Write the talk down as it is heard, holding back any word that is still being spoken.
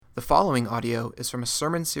The following audio is from a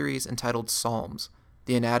sermon series entitled Psalms,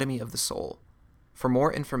 The Anatomy of the Soul. For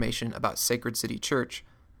more information about Sacred City Church,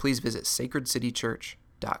 please visit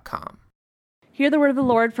sacredcitychurch.com. Hear the word of the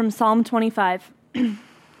Lord from Psalm 25.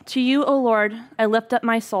 To you, O Lord, I lift up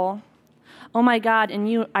my soul. O my God, in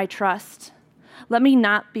you I trust. Let me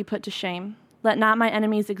not be put to shame. Let not my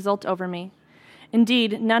enemies exult over me.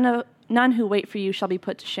 Indeed, none who wait for you shall be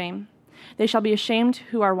put to shame. They shall be ashamed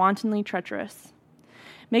who are wantonly treacherous.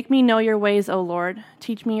 Make me know your ways, O Lord.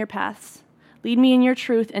 Teach me your paths. Lead me in your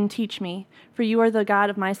truth and teach me, for you are the God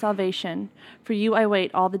of my salvation. For you I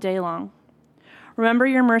wait all the day long. Remember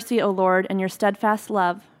your mercy, O Lord, and your steadfast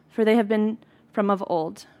love, for they have been from of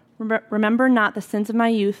old. Remember not the sins of my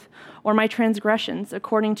youth or my transgressions.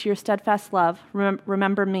 According to your steadfast love,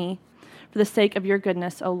 remember me, for the sake of your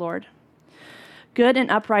goodness, O Lord. Good and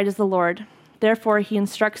upright is the Lord. Therefore he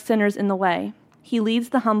instructs sinners in the way. He leads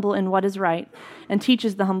the humble in what is right and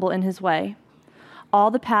teaches the humble in his way. All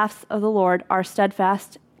the paths of the Lord are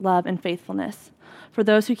steadfast love and faithfulness for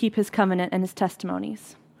those who keep his covenant and his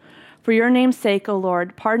testimonies. For your name's sake, O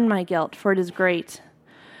Lord, pardon my guilt, for it is great.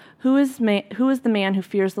 Who is the man who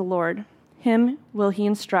fears the Lord? Him will he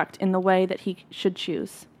instruct in the way that he should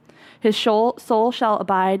choose. His soul shall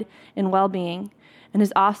abide in well-being, and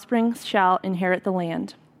his offspring shall inherit the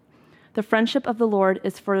land. The friendship of the Lord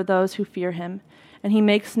is for those who fear him, and he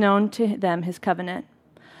makes known to them his covenant.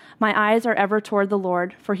 My eyes are ever toward the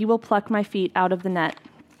Lord, for he will pluck my feet out of the net.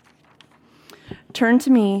 Turn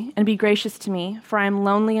to me and be gracious to me, for I am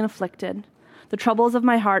lonely and afflicted. The troubles of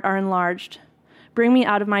my heart are enlarged. Bring me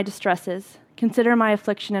out of my distresses. Consider my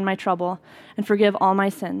affliction and my trouble, and forgive all my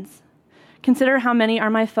sins. Consider how many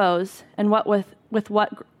are my foes, and with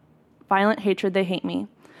what violent hatred they hate me.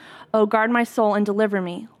 O guard my soul and deliver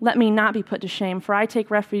me. Let me not be put to shame, for I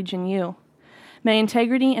take refuge in you. May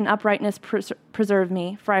integrity and uprightness preserve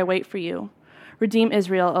me, for I wait for you. Redeem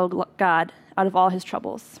Israel, O God, out of all his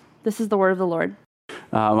troubles. This is the word of the Lord.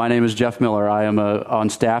 My name is Jeff Miller. I am on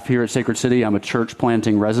staff here at Sacred City. I'm a church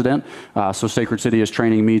planting resident. So Sacred City is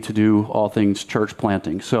training me to do all things church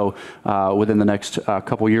planting. So within the next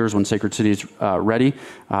couple years, when Sacred City is ready,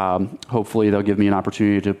 hopefully they'll give me an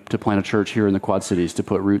opportunity to plant a church here in the Quad Cities, to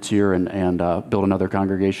put roots here and build another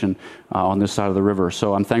congregation on this side of the river.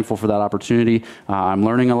 So I'm thankful for that opportunity. I'm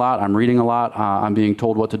learning a lot. I'm reading a lot. I'm being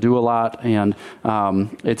told what to do a lot. And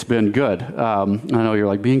it's been good. I know you're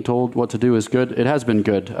like, being told what to do is good. It has been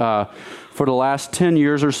good. For the last 10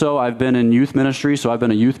 years or so, I've been in youth ministry. So I've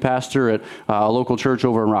been a youth pastor at a local church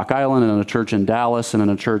over in Rock Island, and in a church in Dallas, and in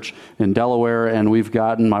a church in Delaware. And we've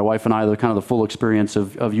gotten, my wife and I, the full experience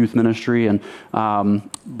of youth ministry. And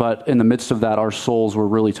but in the midst of that, our souls were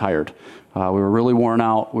really tired. We were really worn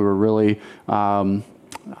out. We were really,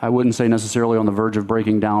 I wouldn't say necessarily on the verge of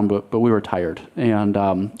breaking down, but we were tired. And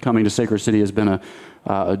coming to Sacred City has been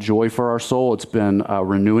a joy for our soul. It's been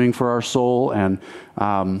renewing for our soul, and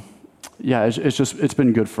it's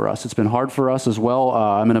been good for us. It's been hard for us as well.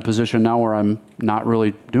 I'm in a position now where I'm not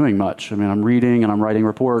really doing much. I mean, I'm reading and I'm writing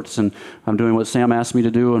reports, and I'm doing what Sam asked me to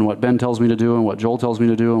do, and what Ben tells me to do, and what Joel tells me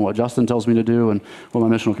to do, and what Justin tells me to do, and what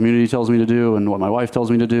my missional community tells me to do, and what my wife tells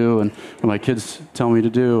me to do, and what my kids tell me to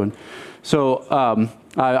do. And so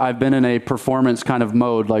I've been in a performance kind of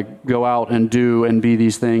mode, like go out and do and be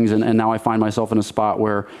these things, and now I find myself in a spot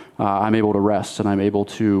where I'm able to rest, and I'm able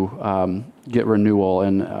to get renewal,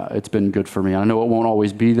 and it's been good for me. I know it won't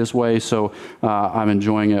always be this way, so I'm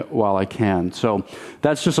enjoying it while I can. So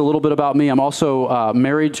that's just a little bit about me. I'm also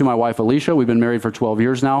married to my wife, Alicia. We've been married for 12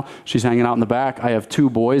 years now. She's hanging out in the back. I have two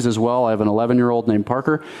boys as well. I have an 11-year-old named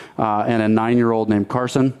Parker and a 9-year-old named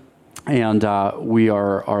Carson. And we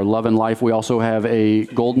are loving life. We also have a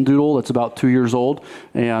golden doodle that's about 2 years old,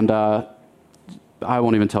 and I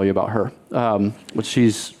won't even tell you about her, but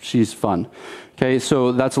she's fun. Okay,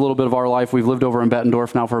 so that's a little bit of our life. We've lived over in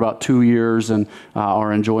Bettendorf now for about 2 years, and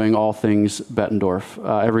are enjoying all things Bettendorf.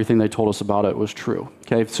 Everything they told us about it was true.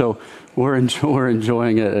 Okay, so we're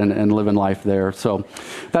enjoying it and living life there. So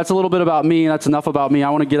that's a little bit about me. That's enough about me. I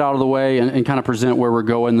want to get out of the way and kind of present where we're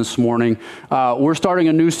going this morning. We're starting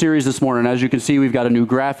a new series this morning. As you can see, we've got a new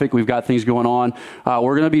graphic. We've got things going on.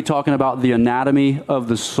 We're going to be talking about the anatomy of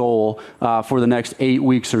the soul for the next 8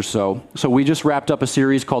 weeks or so. So we just wrapped up a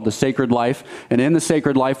series called The Sacred Life. And in The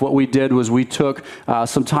Sacred Life, what we did was we took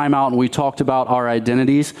some time out and we talked about our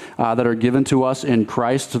identities that are given to us in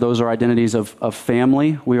Christ. So those are identities of family.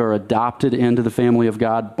 We are adopted into the family of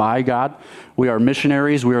God by God. We are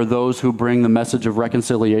missionaries. We are those who bring the message of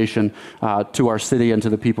reconciliation to our city and to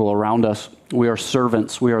the people around us. We are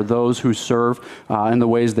servants. We are those who serve in the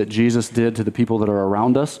ways that Jesus did to the people that are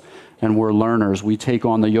around us. and we're learners. We take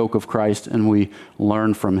on the yoke of Christ and we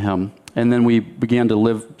learn from him. And then we began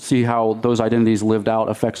to see how those identities lived out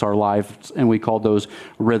affects our lives, and we called those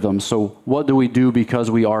rhythms. So what do we do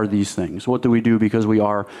because we are these things? What do we do because we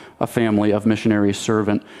are a family of missionary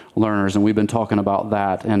servant learners? And we've been talking about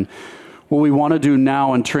that. And what we want to do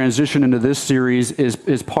now and transition into this series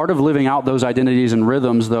is part of living out those identities and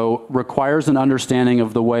rhythms, though, requires an understanding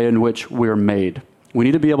of the way in which we're made. We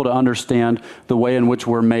need to be able to understand the way in which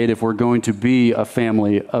we're made if we're going to be a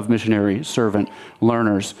family of missionary servant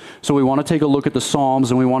learners. So we want to take a look at the Psalms,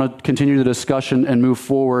 and we want to continue the discussion and move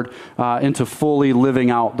forward into fully living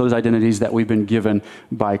out those identities that we've been given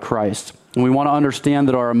by Christ. And we want to understand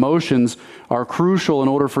that our emotions are crucial in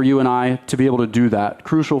order for you and I to be able to do that,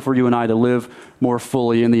 crucial for you and I to live more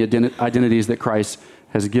fully in the identities that Christ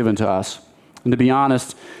has given to us. And to be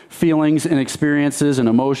honest, feelings and experiences and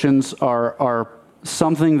emotions are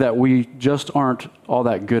something that we just aren't all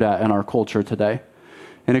that good at in our culture today.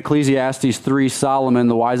 In Ecclesiastes 3, Solomon,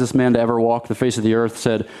 the wisest man to ever walk the face of the earth,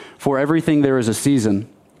 said, "For everything there is a season,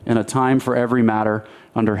 and a time for every matter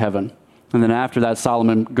under heaven." And then after that,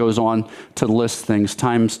 Solomon goes on to list things: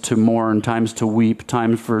 times to mourn, times to weep,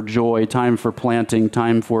 time for joy, time for planting,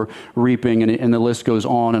 time for reaping, and the list goes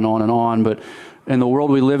on and on and on. But in the world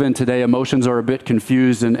we live in today, emotions are a bit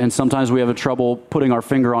confused, and sometimes we have a trouble putting our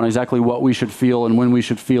finger on exactly what we should feel and when we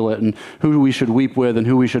should feel it, and who we should weep with and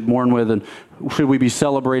who we should mourn with, and should we be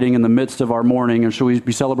celebrating in the midst of our mourning, or should we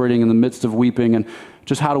be celebrating in the midst of weeping, and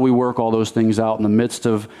just how do we work all those things out in the midst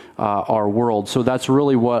of our world. So that's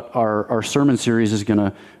really what our sermon series is going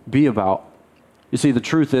to be about. You see, the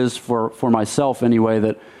truth is, for myself anyway,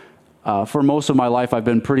 that for most of my life I've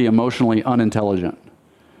been pretty emotionally unintelligent,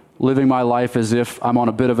 living my life as if I'm on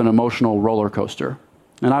a bit of an emotional roller coaster.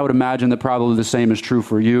 And I would imagine that probably the same is true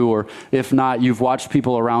for you, or if not, you've watched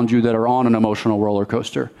people around you that are on an emotional roller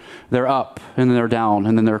coaster. They're up, and then they're down,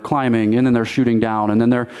 and then they're climbing, and then they're shooting down, and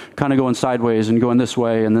then they're kind of going sideways and going this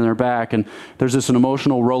way, and then they're back. And there's an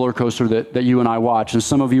emotional roller coaster that you and I watch. And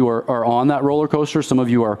some of you are on that roller coaster. Some of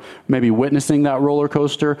you are maybe witnessing that roller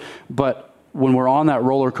coaster. But when we're on that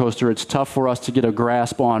roller coaster, it's tough for us to get a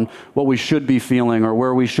grasp on what we should be feeling, or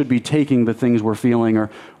where we should be taking the things we're feeling,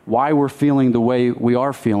 or why we're feeling the way we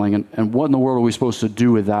are feeling, and what in the world are we supposed to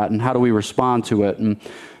do with that, and how do we respond to it. And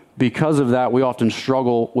because of that, we often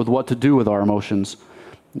struggle with what to do with our emotions.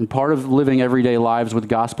 And part of living everyday lives with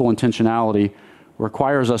gospel intentionality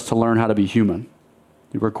requires us to learn how to be human.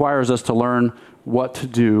 It requires us to learn what to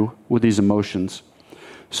do with these emotions.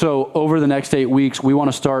 So over the next 8 weeks, we want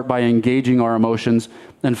to start by engaging our emotions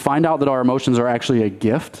and find out that our emotions are actually a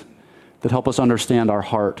gift that help us understand our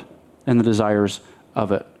heart and the desires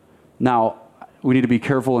of it. Now, we need to be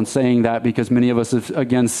careful in saying that, because many of us have,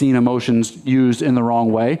 again, seen emotions used in the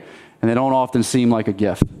wrong way, and they don't often seem like a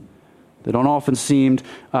gift. They don't often seem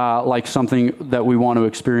like something that we want to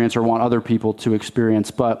experience or want other people to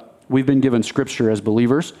experience, but we've been given Scripture as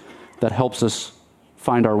believers that helps us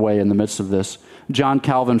find our way in the midst of this. John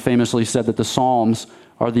Calvin famously said that the Psalms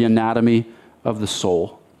are the anatomy of the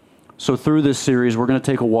soul. So through this series, we're going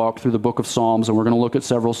to take a walk through the book of Psalms, and we're going to look at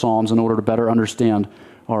several Psalms in order to better understand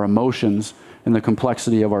our emotions and the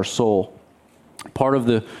complexity of our soul. Part of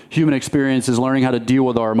the human experience is learning how to deal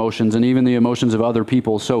with our emotions and even the emotions of other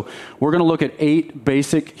people. So we're going to look at 8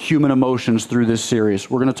 basic human emotions through this series.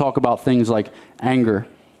 We're going to talk about things like anger,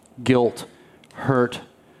 guilt, hurt,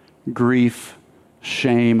 grief,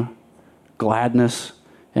 shame, gladness,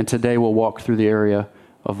 and today we'll walk through the area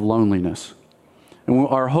of loneliness. And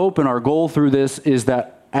our hope and our goal through this is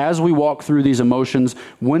that as we walk through these emotions,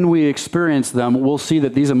 when we experience them, we'll see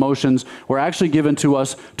that these emotions were actually given to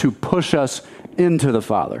us to push us into the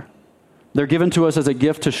Father. They're given to us as a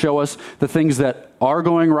gift to show us the things that are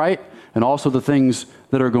going right and also the things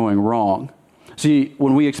that are going wrong. See,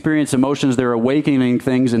 when we experience emotions, they're awakening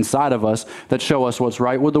things inside of us that show us what's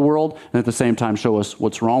right with the world, and at the same time show us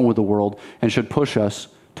what's wrong with the world, and should push us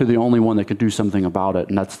to the only one that can do something about it,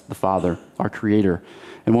 and that's the Father, our Creator.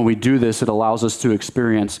 And when we do this, it allows us to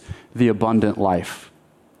experience the abundant life.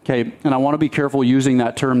 Okay, and I want to be careful using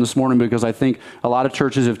that term this morning, because I think a lot of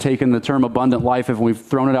churches have taken the term abundant life and we've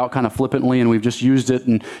thrown it out kind of flippantly, and we've just used it,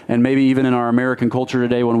 and maybe even in our American culture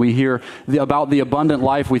today, when we hear about the abundant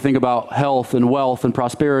life, we think about health and wealth and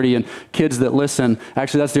prosperity and kids that listen.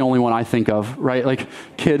 Actually, that's the only one I think of, right? Like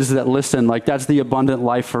kids that listen, like that's the abundant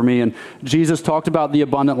life for me. And Jesus talked about the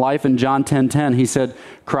abundant life in John 10:10. He said,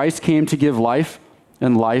 Christ came to give life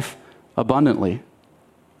and life abundantly.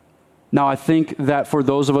 Now, I think that for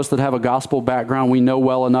those of us that have a gospel background, we know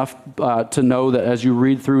well enough to know that as you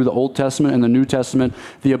read through the Old Testament and the New Testament,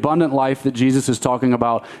 the abundant life that Jesus is talking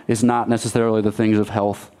about is not necessarily the things of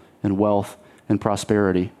health and wealth and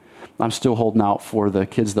prosperity. I'm still holding out for the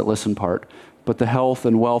kids that listen part. But the health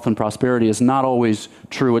and wealth and prosperity is not always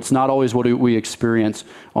true. It's not always what we experience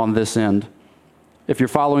on this end. If you're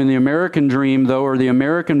following the American dream, though, or the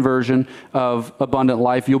American version of abundant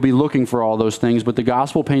life, you'll be looking for all those things, but the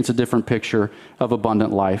gospel paints a different picture of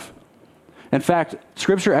abundant life. In fact,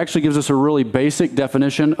 Scripture actually gives us a really basic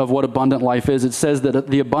definition of what abundant life is. It says that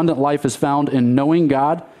the abundant life is found in knowing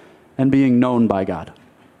God and being known by God.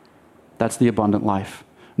 That's the abundant life.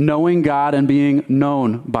 Knowing God and being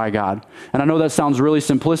known by God. And I know that sounds really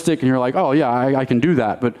simplistic, and you're like, oh yeah, I can do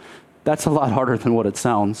that, but that's a lot harder than what it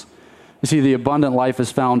sounds. You see, the abundant life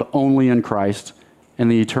is found only in Christ and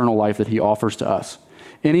the eternal life that he offers to us.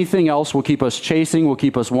 Anything else will keep us chasing, will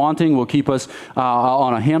keep us wanting, will keep us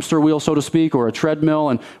on a hamster wheel, so to speak, or a treadmill,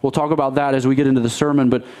 and we'll talk about that as we get into the sermon.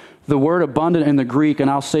 But the word abundant in the Greek, and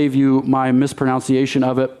I'll save you my mispronunciation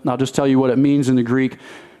of it, I'll just tell you what it means in the Greek.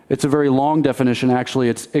 It's a very long definition, actually.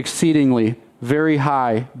 It's exceedingly, very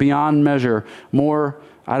high, beyond measure, more,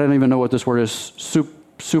 I don't even know what this word is,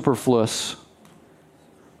 superfluous.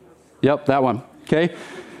 Yep, that one, okay?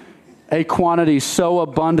 A quantity so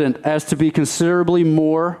abundant as to be considerably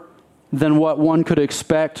more than what one could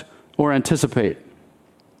expect or anticipate.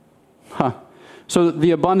 So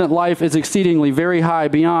the abundant life is exceedingly, very high,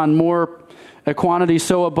 beyond, more, a quantity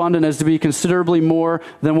so abundant as to be considerably more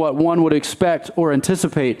than what one would expect or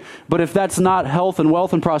anticipate. But if that's not health and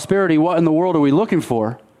wealth and prosperity, what in the world are we looking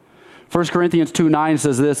for? 1 Corinthians 2:9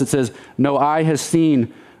 says this, it says, no eye has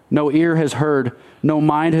seen, no ear has heard, no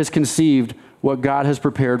mind has conceived what God has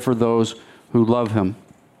prepared for those who love him.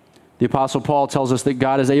 The Apostle Paul tells us that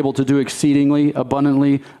God is able to do exceedingly,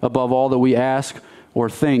 abundantly, above all that we ask or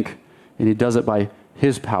think, and he does it by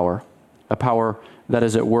his power, a power that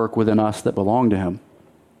is at work within us that belong to him.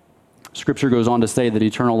 Scripture goes on to say that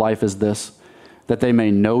eternal life is this, that they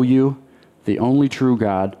may know you, the only true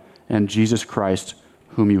God, and Jesus Christ,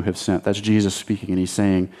 whom you have sent. That's Jesus speaking, and he's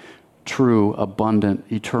saying, true, abundant,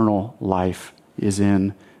 eternal life is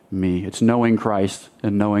in me. It's knowing Christ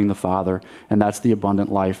and knowing the Father, and that's the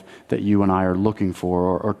abundant life that you and I are looking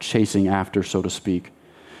for or chasing after, so to speak.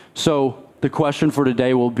 So the question for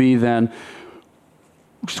today will be then,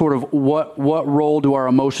 sort of what role do our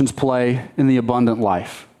emotions play in the abundant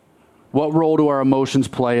life? What role do our emotions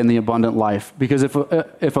play in the abundant life? Because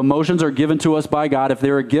if emotions are given to us by God, if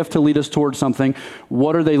they're a gift to lead us toward something,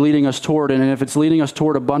 what are they leading us toward? And if it's leading us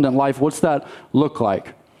toward abundant life, what's that look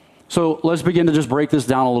like? So let's begin to just break this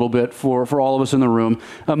down a little bit for all of us in the room.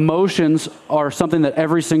 Emotions are something that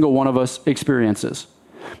every single one of us experiences.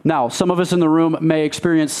 Now, some of us in the room may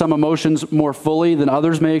experience some emotions more fully than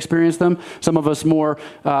others may experience them. Some of us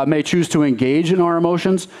may choose to engage in our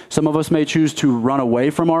emotions. Some of us may choose to run away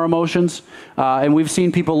from our emotions. And we've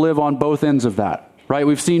seen people live on both ends of that. Right?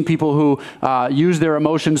 We've seen people who use their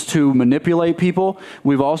emotions to manipulate people.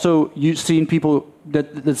 We've also seen people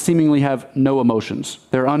that seemingly have no emotions.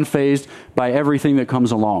 They're unfazed by everything that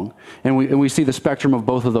comes along. And we see the spectrum of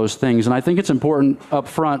both of those things. And I think it's important up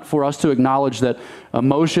front for us to acknowledge that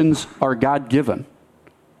emotions are God-given.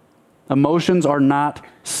 Emotions are not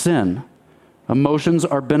sin. Emotions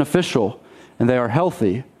are beneficial, and they are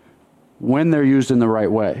healthy when they're used in the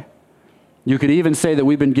right way. You could even say that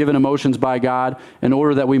we've been given emotions by God in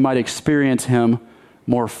order that we might experience him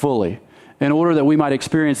more fully, in order that we might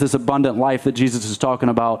experience this abundant life that Jesus is talking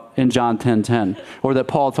about in John 10:10, or that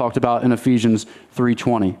Paul talked about in Ephesians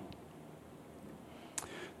 3:20.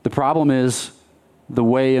 The problem is the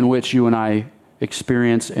way in which you and I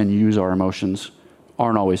experience and use our emotions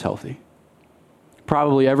aren't always healthy.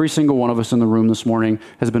 Probably every single one of us in the room this morning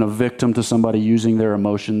has been a victim to somebody using their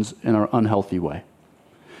emotions in an unhealthy way.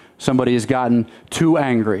 Somebody has gotten too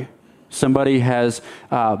angry. Somebody has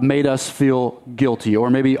made us feel guilty,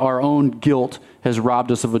 or maybe our own guilt has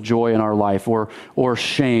robbed us of a joy in our life, or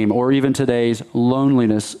shame, or even today's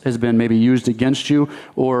loneliness has been maybe used against you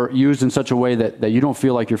or used in such a way that you don't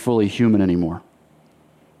feel like you're fully human anymore.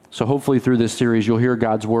 So hopefully through this series you'll hear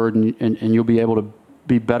God's word and you'll be able to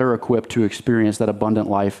be better equipped to experience that abundant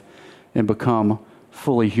life and become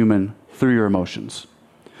fully human through your emotions.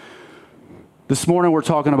 This morning we're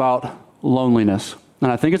talking about loneliness. And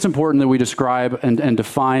I think it's important that we describe and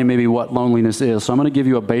define maybe what loneliness is. So I'm going to give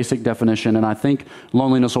you a basic definition, and I think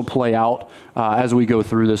loneliness will play out as we go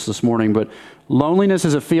through this morning. But loneliness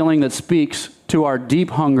is a feeling that speaks to our deep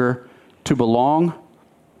hunger to belong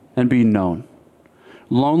and be known.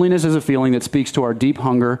 Loneliness is a feeling that speaks to our deep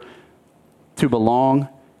hunger to belong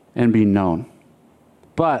and be known.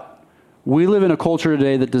 But we live in a culture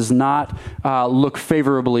today that does not look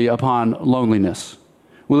favorably upon loneliness.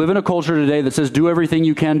 We live in a culture today that says do everything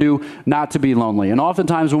you can do not to be lonely. And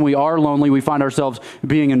oftentimes when we are lonely, we find ourselves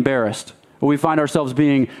being embarrassed. Or we find ourselves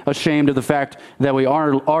being ashamed of the fact that we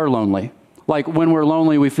are lonely. Like when we're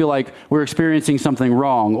lonely, we feel like we're experiencing something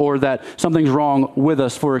wrong, or that something's wrong with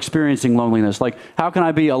us for experiencing loneliness. Like, how can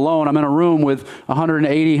I be alone? I'm in a room with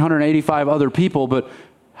 180, 185 other people, but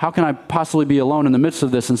how can I possibly be alone in the midst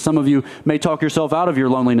of this? And some of you may talk yourself out of your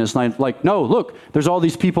loneliness. Like, no, look, there's all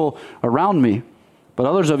these people around me. But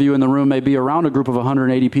others of you in the room may be around a group of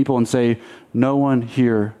 180 people and say, no one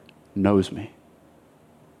here knows me.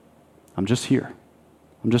 I'm just here.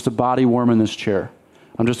 I'm just a body warm in this chair.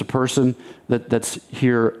 I'm just a person that's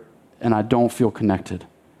here, and I don't feel connected.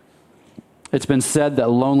 It's been said that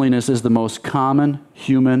loneliness is the most common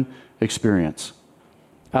human experience.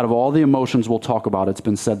 Out of all the emotions we'll talk about, it's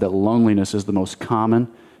been said that loneliness is the most common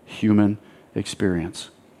human experience.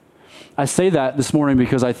 I say that this morning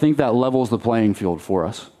because I think that levels the playing field for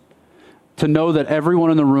us. To know that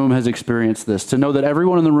everyone in the room has experienced this, to know that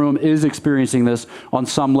everyone in the room is experiencing this on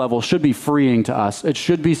some level should be freeing to us. It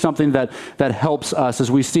should be something that helps us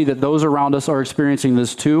as we see that those around us are experiencing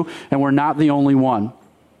this too, and we're not the only one.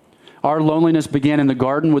 Our loneliness began in the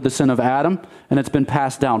garden with the sin of Adam, and it's been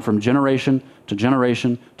passed down from generation to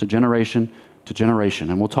generation to generation to generation.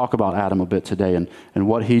 And we'll talk about Adam a bit today and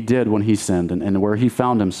what he did when he sinned and where he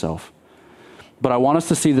found himself. But I want us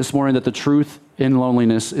to see this morning that the truth in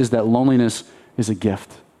loneliness is that loneliness is a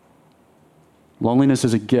gift. Loneliness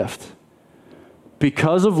is a gift.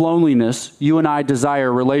 Because of loneliness, you and I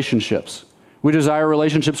desire relationships. We desire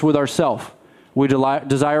relationships with ourselves. We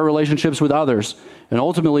desire relationships with others. And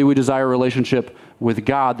ultimately, we desire a relationship with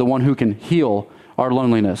God, the one who can heal our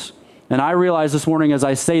loneliness. And I realize this morning as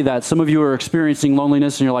I say that, some of you are experiencing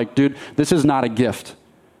loneliness and you're like, dude, this is not a gift.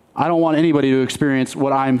 I don't want anybody to experience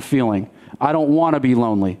what I'm feeling. I don't want to be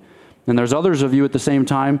lonely. And there's others of you at the same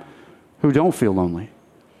time who don't feel lonely.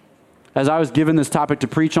 As I was given this topic to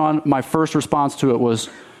preach on, my first response to it was,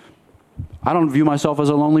 I don't view myself as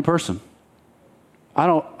a lonely person.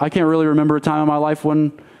 I can't really remember a time in my life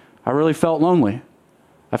when I really felt lonely.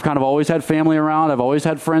 I've kind of always had family around. I've always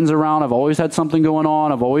had friends around. I've always had something going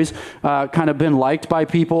on. I've always kind of been liked by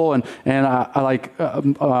people. And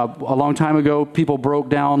a long time ago, people broke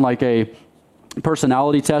down like a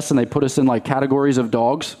personality test and they put us in like categories of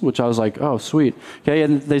dogs, which I was like, oh, sweet. Okay.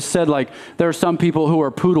 And they said like, there are some people who are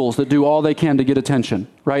poodles that do all they can to get attention,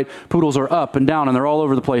 right? Poodles are up and down and they're all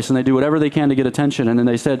over the place and they do whatever they can to get attention. And then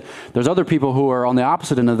they said, there's other people who are on the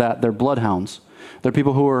opposite end of that. They're bloodhounds. They're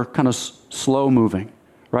people who are kind of slow moving,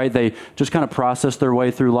 right? They just kind of process their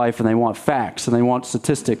way through life and they want facts and they want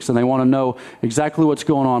statistics and they want to know exactly what's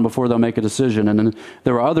going on before they'll make a decision. And then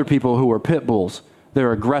there are other people who are pit bulls.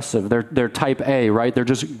 They're aggressive. They're type A, right? They're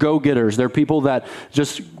just go-getters. They're people that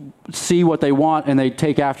just see what they want and they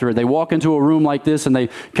take after it. They walk into a room like this and they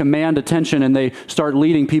command attention and they start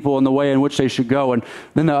leading people in the way in which they should go. And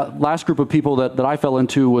then the last group of people that I fell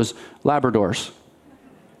into was Labradors.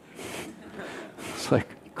 It's like,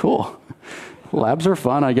 cool. Labs are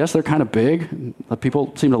fun. I guess they're kind of big.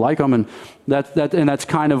 People seem to like them. And that's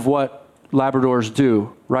kind of what Labradors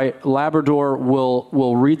do, right? Labrador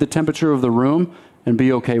will read the temperature of the room and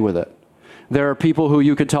be okay with it. There are people who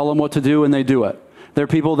you could tell them what to do and they do it. There are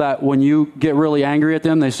people that when you get really angry at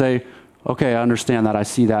them, they say, okay, I understand that, I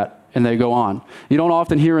see that, and they go on. You don't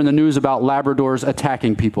often hear in the news about Labradors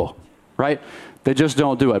attacking people, right? They just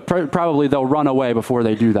don't do it. Probably they'll run away before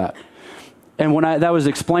they do that. And when that was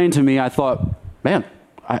explained to me, I thought, man,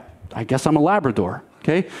 I guess I'm a Labrador,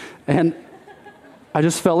 okay? And I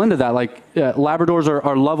just fell into that. Like, Labradors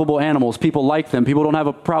are lovable animals. People like them. People don't have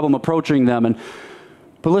a problem approaching them.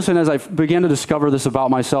 But listen, as I began to discover this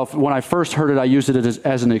about myself, when I first heard it, I used it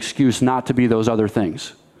as an excuse not to be those other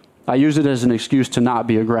things. I used it as an excuse to not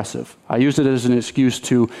be aggressive. I used it as an excuse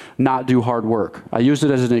to not do hard work. I used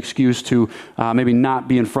it as an excuse to maybe not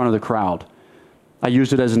be in front of the crowd. I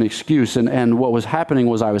used it as an excuse, and what was happening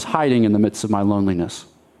was I was hiding in the midst of my loneliness.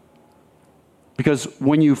 Because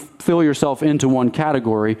when you fill yourself into one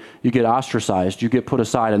category, you get ostracized, you get put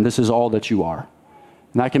aside, and this is all that you are.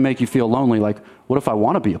 And that can make you feel lonely, like, what if I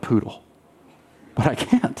want to be a poodle? But I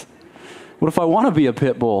can't. What if I want to be a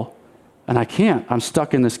pit bull? And I can't. I'm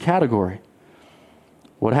stuck in this category.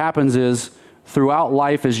 What happens is, throughout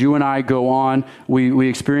life, as you and I go on, we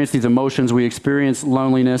experience these emotions, we experience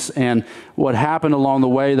loneliness, and what happened along the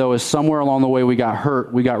way, though, is somewhere along the way we got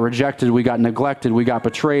hurt, we got rejected, we got neglected, we got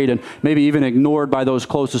betrayed, and maybe even ignored by those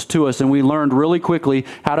closest to us, and we learned really quickly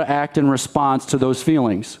how to act in response to those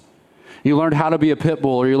feelings. You learned how to be a pit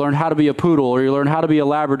bull, or you learned how to be a poodle, or you learned how to be a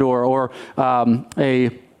Labrador, or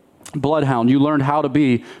a bloodhound. You learned how to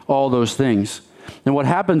be all those things. And what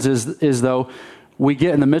happens is though, we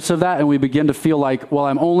get in the midst of that and we begin to feel like, well,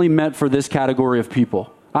 I'm only meant for this category of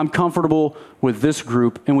people. I'm comfortable with this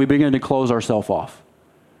group, and we begin to close ourselves off.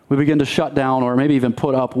 We begin to shut down or maybe even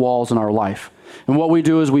put up walls in our life. And what we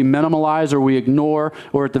do is we minimalize or we ignore,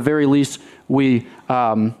 or at the very least, we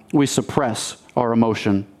suppress our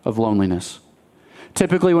emotion of loneliness.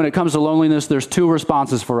 Typically, when it comes to loneliness, there's two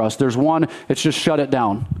responses for us. There's one, it's just shut it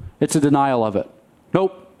down. It's a denial of it.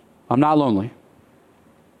 Nope, I'm not lonely.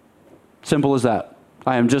 Simple as that.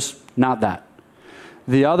 I am just not that.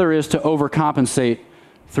 The other is to overcompensate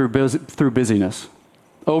through busyness.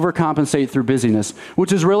 Overcompensate through busyness,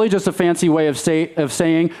 which is really just a fancy way of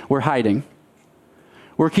saying we're hiding.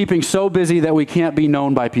 We're keeping so busy that we can't be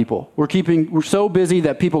known by people. We're so busy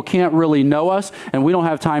that people can't really know us, and we don't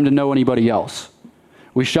have time to know anybody else.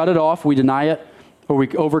 We shut it off, we deny it, or we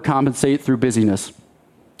overcompensate through busyness,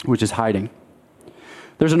 which is hiding.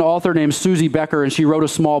 There's an author named Susie Becker, and she wrote a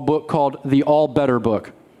small book called The All Better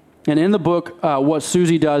Book. And in the book, what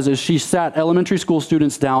Susie does is she sat elementary school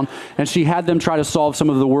students down, and she had them try to solve some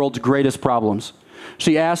of the world's greatest problems.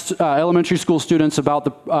 She asked elementary school students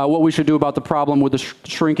about what we should do about the problem with the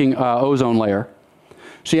shrinking ozone layer.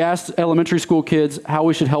 She asked elementary school kids how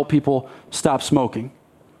we should help people stop smoking.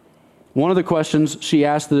 One of the questions she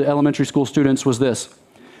asked the elementary school students was this: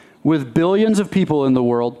 with billions of people in the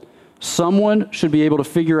world, someone should be able to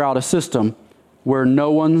figure out a system where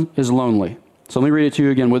no one is lonely. So let me read it to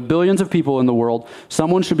you again. With billions of people in the world,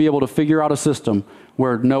 someone should be able to figure out a system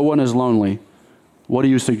where no one is lonely. What do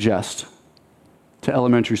you suggest to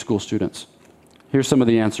elementary school students? Here's some of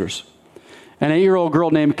the answers. An 8-year-old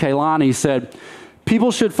girl named Kaylani said,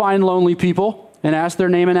 people should find lonely people and ask their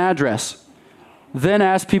name and address. Then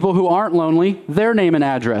ask people who aren't lonely their name and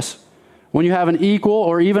address. When you have an equal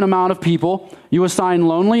or even amount of people, you assign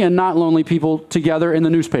lonely and not lonely people together in the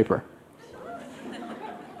newspaper.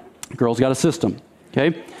 Girl's got a system,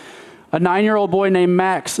 okay? A 9-year-old boy named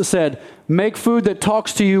Max said, make food that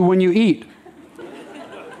talks to you when you eat.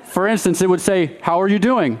 For instance, it would say, how are you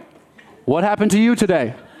doing? What happened to you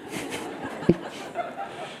today?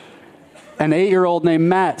 An 8-year-old named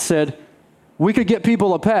Matt said, we could get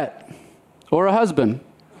people a pet or a husband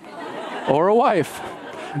or a wife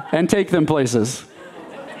and take them places.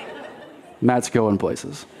 Matt's going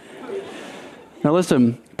places. Now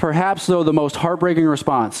listen, perhaps though the most heartbreaking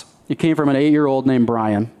response, it came from an 8-year-old named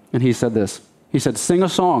Brian, and he said this. He said, sing a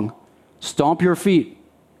song, stomp your feet,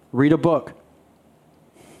 read a book.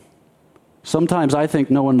 Sometimes I think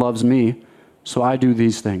no one loves me, so I do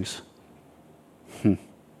these things.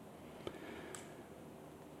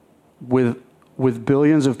 With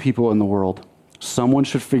billions of people in the world, someone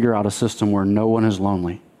should figure out a system where no one is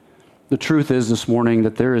lonely. The truth is this morning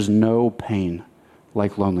that there is no pain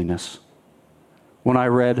like loneliness. When I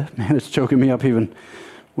read, man, it's choking me up even.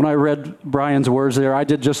 When I read Brian's words there, I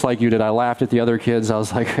did just like you did. I laughed at the other kids. I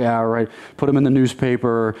was like, yeah, right. Put them in the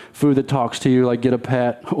newspaper, or food that talks to you, like get a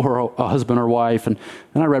pet or a husband or wife. And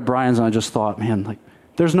then I read Brian's and I just thought, man, like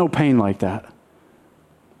there's no pain like that.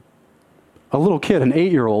 A little kid, an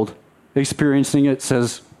 8-year-old, experiencing it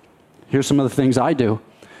says, here's some of the things I do.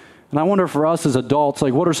 And I wonder for us as adults,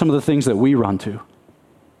 like what are some of the things that we run to?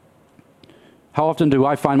 How often do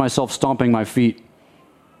I find myself stomping my feet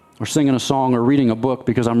or singing a song or reading a book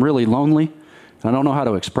because I'm really lonely and I don't know how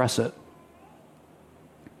to express it?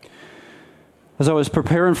 As I was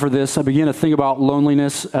preparing for this, I began to think about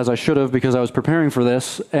loneliness, as I should have because I was preparing for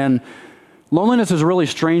this. And loneliness is really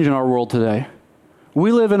strange in our world today.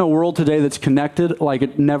 We live in a world today that's connected like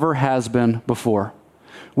it never has been before.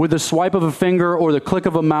 With the swipe of a finger or the click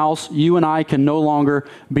of a mouse, you and I can no longer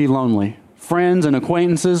be lonely. Friends and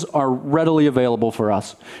acquaintances are readily available for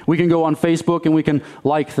us. We can go on Facebook and we can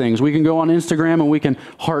like things. We can go on Instagram and we can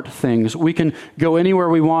heart things. We can go anywhere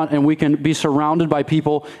we want and we can be surrounded by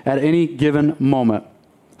people at any given moment.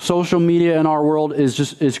 Social media in our world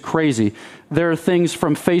is crazy. There are things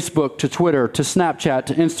from Facebook to Twitter to Snapchat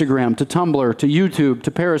to Instagram to Tumblr to YouTube to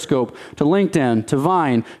Periscope to LinkedIn to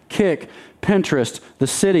Vine, Kick, Pinterest, The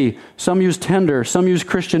City. Some use Tinder, some use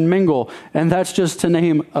Christian Mingle, and that's just to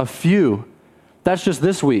name a few. That's just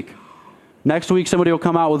this week. Next week, somebody will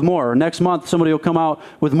come out with more. Next month, somebody will come out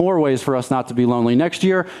with more ways for us not to be lonely. Next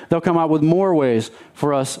year, they'll come out with more ways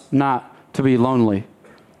for us not to be lonely.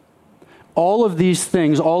 All of these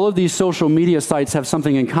things, all of these social media sites have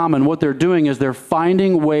something in common. What they're doing is they're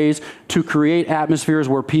finding ways to create atmospheres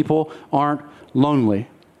where people aren't lonely.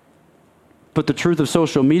 But the truth of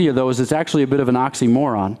social media, though, is it's actually a bit of an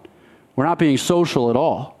oxymoron. We're not being social at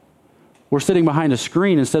all. We're sitting behind a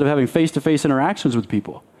screen instead of having face-to-face interactions with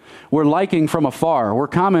people. We're liking from afar. We're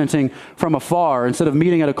commenting from afar instead of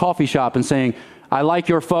meeting at a coffee shop and saying, I like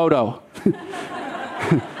your photo.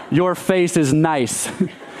 Your face is nice.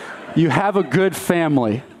 You have a good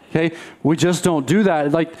family. Okay? We just don't do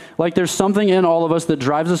that. Like there's something in all of us that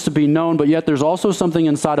drives us to be known, but yet there's also something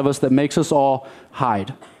inside of us that makes us all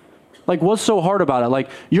hide. Like, what's so hard about it? Like,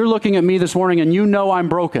 you're looking at me this morning and you know I'm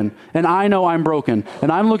broken, and I know I'm broken,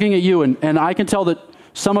 and I'm looking at you, and I can tell that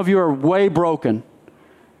some of you are way broken,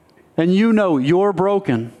 and you know you're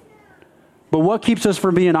broken. But what keeps us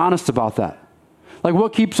from being honest about that? Like,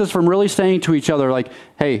 what keeps us from really saying to each other, like,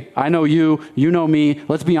 hey, I know you, you know me,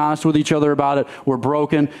 let's be honest with each other about it. We're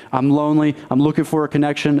broken, I'm lonely, I'm looking for a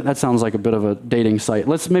connection. That sounds like a bit of a dating site.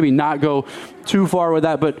 Let's maybe not go too far with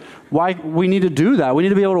that, but why we need to do that? We need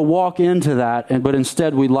to be able to walk into that, but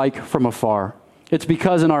instead we like from afar. It's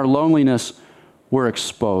because in our loneliness, we're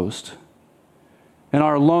exposed. In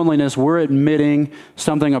our loneliness, we're admitting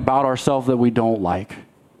something about ourselves that we don't like.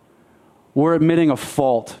 We're admitting a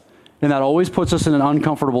fault. And that always puts us in an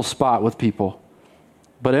uncomfortable spot with people.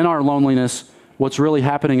 But in our loneliness, what's really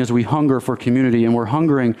happening is we hunger for community and we're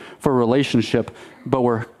hungering for relationship,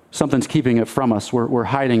 but something's keeping it from us. We're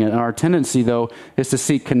hiding it. And our tendency, though, is to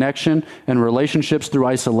seek connection and relationships through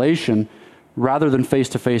isolation rather than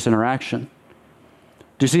face-to-face interaction.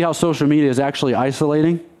 Do you see how social media is actually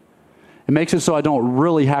isolating? It makes it so I don't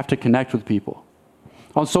really have to connect with people.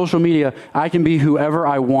 On social media, I can be whoever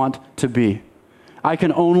I want to be. I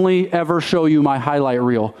can only ever show you my highlight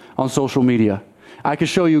reel on social media. I can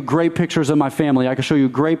show you great pictures of my family. I can show you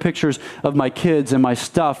great pictures of my kids and my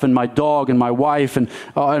stuff and my dog and my wife and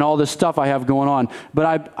all this stuff I have going on.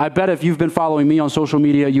 But I bet if you've been following me on social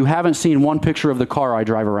media, you haven't seen one picture of the car I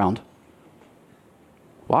drive around.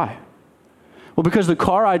 Why? Well, because the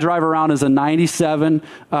car I drive around is a 97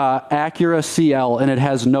 Acura CL and it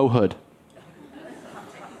has no hood.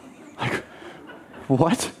 Like,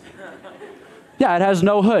 what? Yeah, it has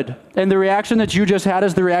no hood. And the reaction that you just had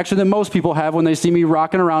is the reaction that most people have when they see me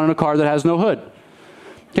rocking around in a car that has no hood.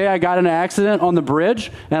 Okay, I got in an accident on the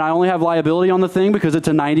bridge, and I only have liability on the thing because it's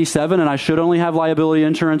a 97, and I should only have liability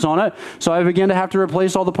insurance on it. So I began to have to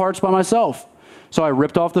replace all the parts by myself. So I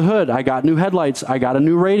ripped off the hood. I got new headlights. I got a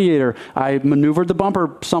new radiator. I maneuvered the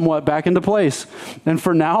bumper somewhat back into place. And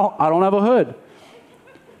for now, I don't have a hood.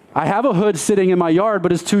 I have a hood sitting in my yard,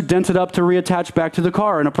 but it's too dented up to reattach back to the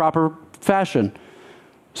car in a proper fashion.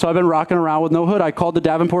 So I've been rocking around with no hood. I called the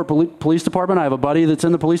Davenport Police Department. I have a buddy that's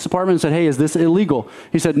in the police department and said, hey, is this illegal?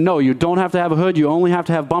 He said, no, you don't have to have a hood. You only have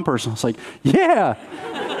to have bumpers. I was like, yeah,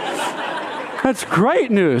 that's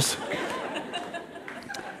great news.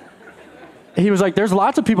 He was like, there's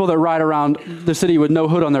lots of people that ride around the city with no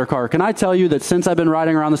hood on their car. Can I tell you that since I've been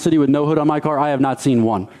riding around the city with no hood on my car, I have not seen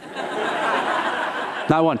one.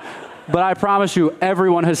 Not one. But I promise you,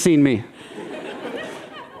 everyone has seen me.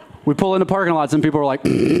 We pull into parking lots and people are like,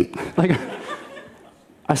 like,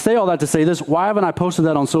 I say all that to say this. Why haven't I posted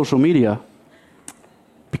that on social media?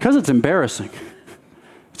 Because it's embarrassing.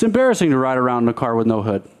 It's embarrassing to ride around in a car with no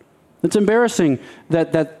hood. It's embarrassing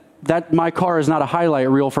that my car is not a highlight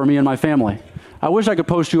reel for me and my family. I wish I could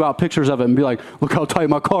post you out pictures of it and be like, look how tight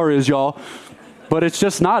my car is, y'all. But it's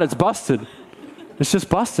just not. It's busted. It's just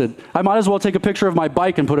busted. I might as well take a picture of my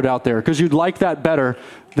bike and put it out there because you'd like that better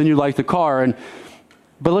than you like the car.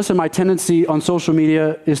 But listen, my tendency on social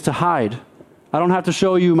media is to hide. I don't have to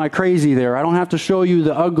show you my crazy there. I don't have to show you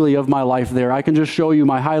the ugly of my life there. I can just show you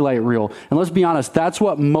my highlight reel. And let's be honest, that's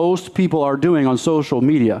what most people are doing on social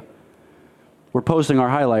media. We're posting our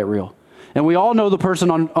highlight reel. And we all know the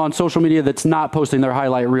person on social media that's not posting their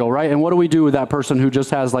highlight reel, right? And what do we do with that person who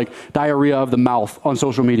just has like diarrhea of the mouth on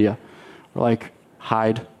social media? We're like,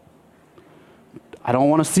 hide. I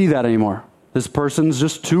don't want to see that anymore. This person's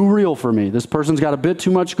just too real for me. This person's got a bit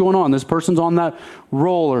too much going on. This person's on that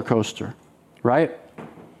roller coaster, right?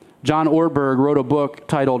 John Ortberg wrote a book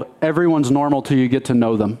titled, Everyone's Normal Till You Get to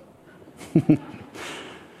Know Them.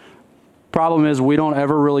 Problem is, we don't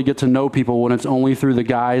ever really get to know people when it's only through the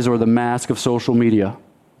guise or the mask of social media.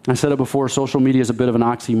 I said it before, social media is a bit of an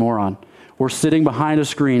oxymoron. We're sitting behind a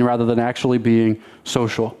screen rather than actually being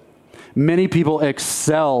social. Many people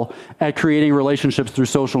excel at creating relationships through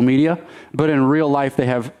social media, but in real life they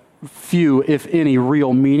have few, if any,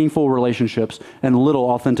 real meaningful relationships and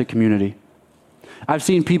little authentic community. I've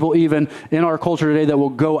seen people even in our culture today that will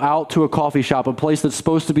go out to a coffee shop, a place that's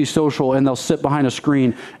supposed to be social, and they'll sit behind a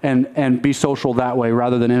screen and be social that way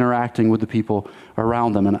rather than interacting with the people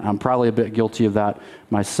around them. And I'm probably a bit guilty of that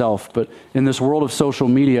myself. But in this world of social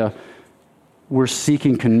media, we're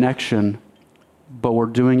seeking connection, but we're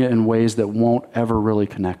doing it in ways that won't ever really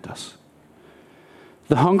connect us.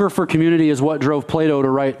 The hunger for community is what drove Plato to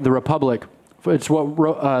write The Republic. It's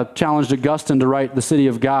what challenged Augustine to write The City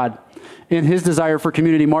of God. In his desire for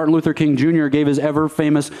community, Martin Luther King Jr. gave his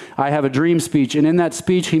ever-famous I Have a Dream speech. And in that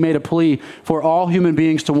speech, he made a plea for all human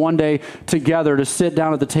beings to one day together to sit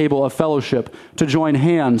down at the table of fellowship, to join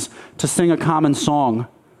hands, to sing a common song.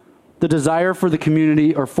 The desire for the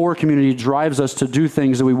community or for community drives us to do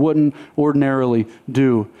things that we wouldn't ordinarily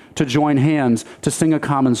do, to join hands, to sing a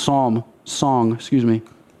common song.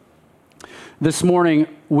 This morning,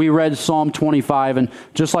 we read Psalm 25, and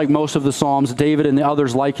just like most of the Psalms, David and the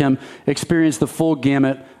others like him experienced the full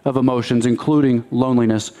gamut of emotions, including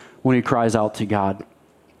loneliness, when he cries out to God.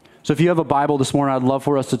 So if you have a Bible this morning, I'd love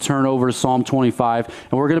for us to turn over to Psalm 25,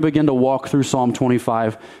 and we're going to begin to walk through Psalm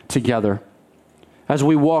 25 together. As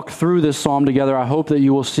we walk through this psalm together, I hope that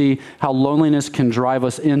you will see how loneliness can drive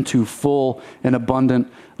us into full and abundant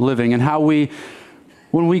living, and how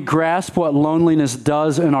when we grasp what loneliness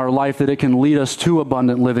does in our life, that it can lead us to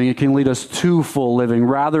abundant living. It can lead us to full living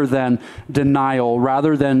rather than denial,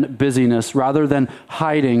 rather than busyness, rather than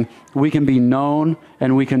hiding. We can be known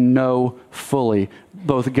and we can know fully,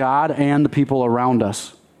 both God and the people around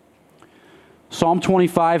us. Psalm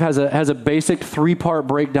 25 has a basic 3-part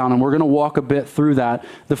breakdown, and we're going to walk a bit through that.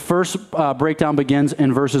 The first breakdown begins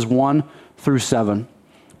in verses 1 through 7.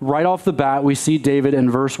 Right off the bat, we see David in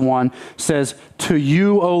verse 1 says, "To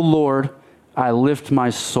you, O Lord, I lift my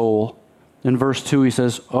soul." In verse 2, he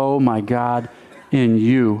says, "Oh my God, in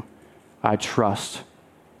you I trust."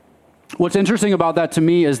 What's interesting about that to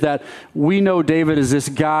me is that we know David is this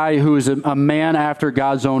guy who is a man after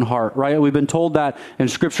God's own heart, right? We've been told that in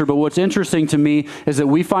Scripture, but what's interesting to me is that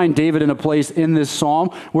we find David in a place in this psalm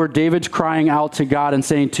where David's crying out to God and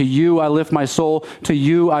saying, "To you I lift my soul, to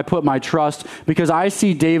you I put my trust," because I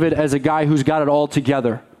see David as a guy who's got it all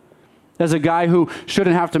together, as a guy who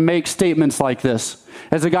shouldn't have to make statements like this,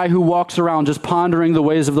 as a guy who walks around just pondering the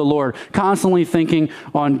ways of the Lord, constantly thinking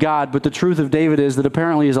on God. But the truth of David is that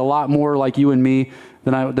apparently he's a lot more like you and me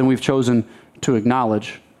than we've chosen to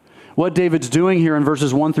acknowledge. What David's doing here in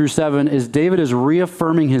verses 1 through 7 is David is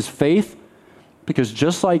reaffirming his faith, because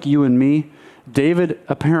just like you and me, David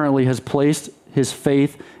apparently has placed his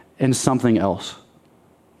faith in something else.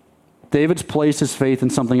 David's placed his faith in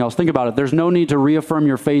something else. Think about it. There's no need to reaffirm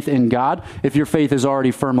your faith in God if your faith is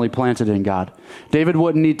already firmly planted in God. David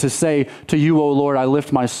wouldn't need to say, "To you, O Lord, I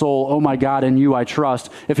lift my soul. Oh my God, in you I trust,"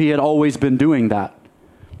 if he had always been doing that.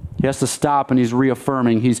 He has to stop, and he's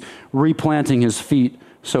reaffirming. He's replanting his feet,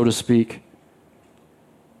 so to speak.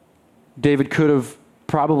 David could have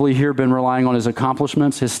probably here been relying on his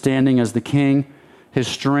accomplishments, his standing as the king, his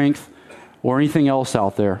strength, or anything else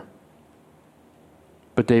out there.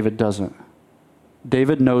 But David doesn't.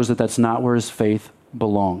 David knows that that's not where his faith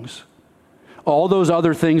belongs. All those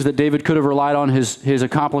other things that David could have relied on, his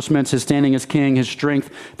accomplishments, his standing as king, his strength,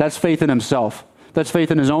 that's faith in himself. That's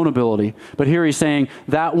faith in his own ability. But here he's saying,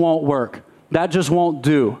 that won't work. That just won't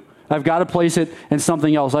do. I've got to place it in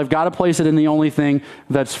something else. I've got to place it in the only thing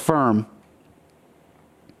that's firm.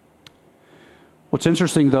 What's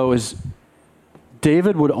interesting, though, is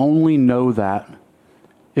David would only know that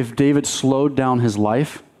if David slowed down his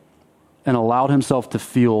life and allowed himself to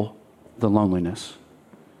feel the loneliness.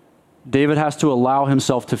 David has to allow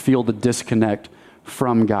himself to feel the disconnect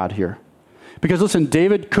from God here. Because listen,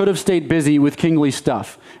 David could have stayed busy with kingly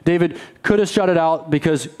stuff. David could have shut it out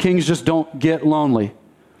because kings just don't get lonely.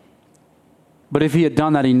 But if he had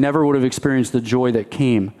done that, he never would have experienced the joy that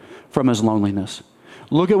came from his loneliness.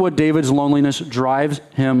 Look at what David's loneliness drives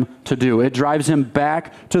him to do. It drives him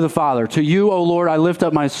back to the Father. "To you, O Lord, I lift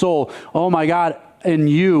up my soul. Oh my God, in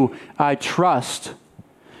you I trust."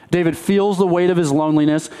 David feels the weight of his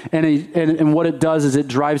loneliness, and what it does is it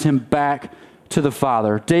drives him back to the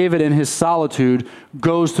Father. David, in his solitude,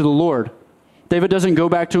 goes to the Lord. David doesn't go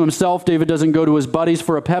back to himself. David doesn't go to his buddies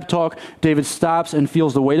for a pep talk. David stops and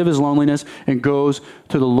feels the weight of his loneliness and goes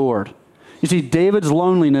to the Lord. You see, David's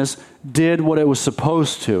loneliness did what it was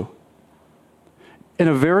supposed to. In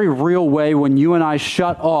a very real way, when you and I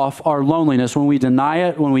shut off our loneliness, when we deny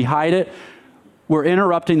it, when we hide it, we're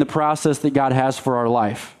interrupting the process that God has for our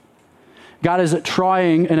life. God is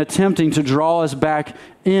trying and attempting to draw us back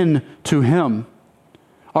into Him.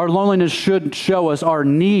 Our loneliness should show us our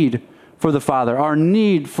need for the Father, our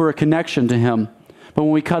need for a connection to Him. But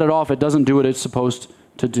when we cut it off, it doesn't do what it's supposed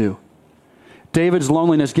to do. David's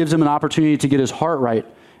loneliness gives him an opportunity to get his heart right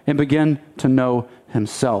and begin to know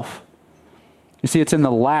himself. You see, it's in the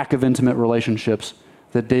lack of intimate relationships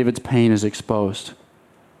that David's pain is exposed.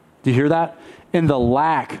 Do you hear that? In the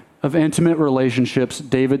lack of intimate relationships,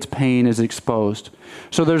 David's pain is exposed.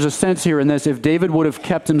 So there's a sense here in this, if David would have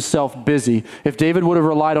kept himself busy, if David would have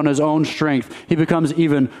relied on his own strength, he becomes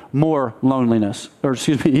even more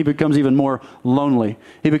he becomes even more lonely.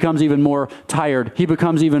 He becomes even more tired. He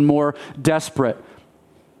becomes even more desperate.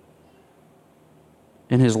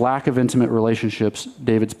 In his lack of intimate relationships,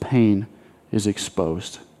 David's pain is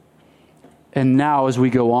exposed. And now as we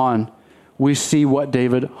go on, we see what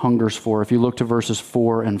David hungers for. If you look to verses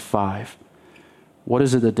 4 and 5, what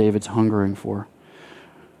is it that David's hungering for?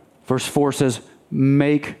 Verse 4 says,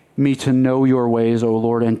 "Make me to know your ways, O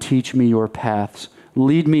Lord, and teach me your paths.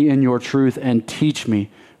 Lead me in your truth and teach me,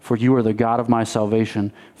 for you are the God of my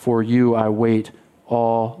salvation. For you I wait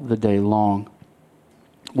all the day long."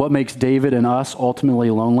 What makes David and us ultimately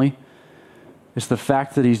lonely is the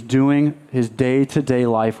fact that he's doing his day-to-day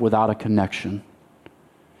life without a connection.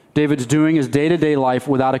 David's doing his day-to-day life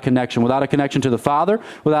without a connection to the Father,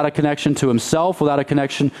 without a connection to himself, without a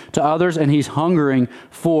connection to others, and he's hungering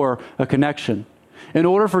for a connection. In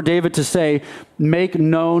order for David to say, "Make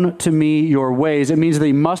known to me your ways," it means that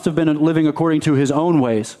he must have been living according to his own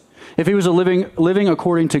ways. If he was living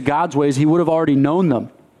according to God's ways, he would have already known them.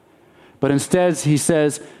 But instead, he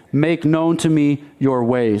says, "Make known to me your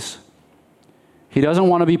ways." He doesn't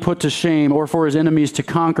want to be put to shame or for his enemies to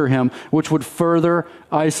conquer him, which would further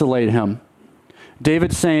isolate him.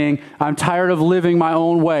 David's saying, I'm tired of living my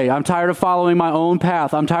own way. I'm tired of following my own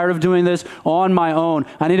path. I'm tired of doing this on my own.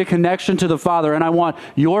 I need a connection to the Father, and I want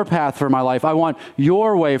your path for my life. I want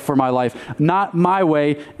your way for my life, not my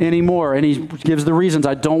way anymore. And he gives the reasons.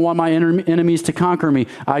 I don't want my enemies to conquer me.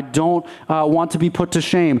 I don't want to be put to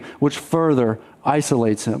shame, which further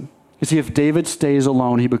isolates him. You see, if David stays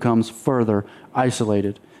alone, he becomes further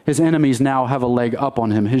isolated. His enemies now have a leg up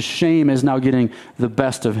on him. His shame is now getting the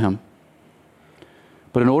best of him.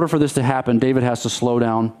 But in order for this to happen, David has to slow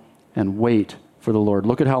down and wait for the Lord.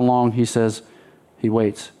 Look at how long he says he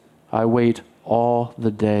waits. I wait all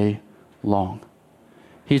the day long.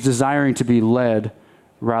 He's desiring to be led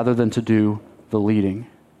rather than to do the leading.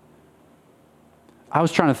 I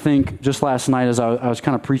was trying to think just last night as I was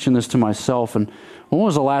kind of preaching this to myself, and when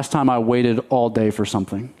was the last time I waited all day for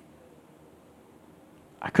something?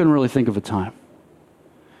 I couldn't really think of a time.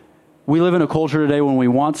 We live in a culture today when we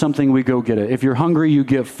want something, we go get it. If you're hungry, you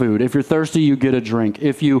get food. If you're thirsty, you get a drink.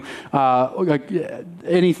 If you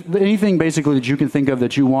anything basically that you can think of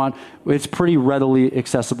that you want, it's pretty readily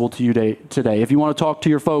accessible to you today. If you want to talk to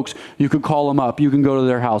your folks, you can call them up. You can go to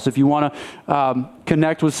their house. If you want to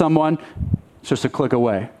connect with someone, it's just a click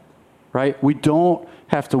away, right? We don't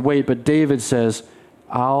have to wait, but David says,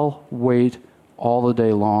 I'll wait all the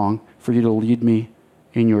day long for you to lead me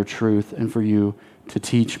in your truth and for you to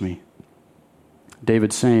teach me.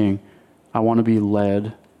 David's saying, I want to be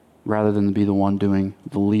led rather than to be the one doing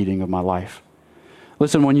the leading of my life.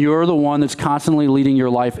 Listen, when you're the one that's constantly leading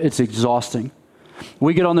your life, it's exhausting.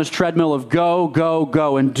 We get on this treadmill of go, go,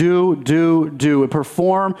 go, and do, and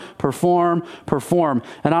perform.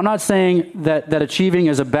 And I'm not saying that achieving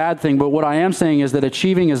is a bad thing, but what I am saying is that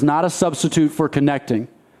achieving is not a substitute for connecting.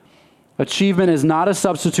 Achievement is not a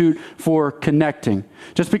substitute for connecting.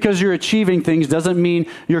 Just because you're achieving things doesn't mean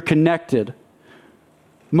you're connected.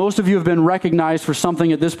 Most of you have been recognized for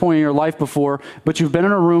something at this point in your life before, but you've been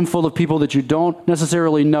in a room full of people that you don't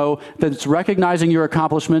necessarily know that's recognizing your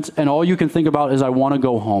accomplishments, and all you can think about is, I want to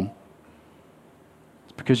go home.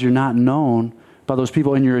 It's because you're not known by those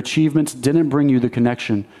people, and your achievements didn't bring you the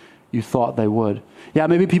connection you thought they would. Yeah,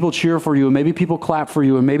 maybe people cheer for you, and maybe people clap for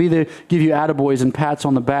you, and maybe they give you attaboys and pats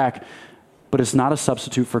on the back, but it's not a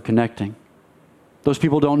substitute for connecting. Those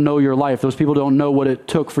people don't know your life. Those people don't know what it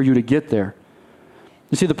took for you to get there.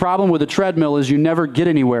 You see, the problem with a treadmill is you never get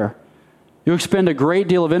anywhere. You expend a great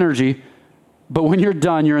deal of energy, but when you're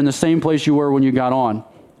done, you're in the same place you were when you got on,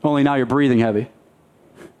 only now you're breathing heavy.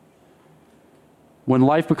 When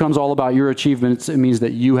life becomes all about your achievements, it means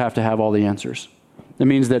that you have to have all the answers. It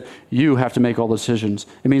means that you have to make all the decisions.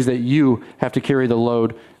 It means that you have to carry the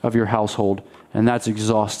load of your household, and that's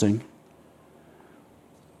exhausting.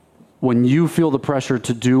 When you feel the pressure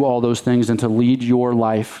to do all those things and to lead your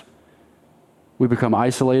life, we become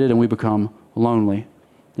isolated and we become lonely.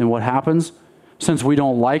 And what happens? Since we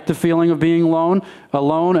don't like the feeling of being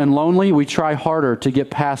alone and lonely, we try harder to get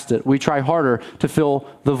past it. We try harder to fill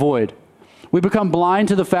the void. We become blind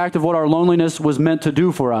to the fact of what our loneliness was meant to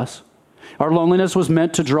do for us. Our loneliness was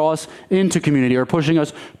meant to draw us into community or pushing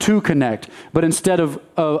us to connect. But instead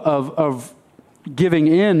of giving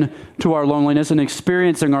in to our loneliness and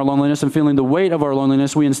experiencing our loneliness and feeling the weight of our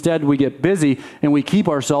loneliness, we get busy and we keep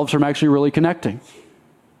ourselves from actually really connecting.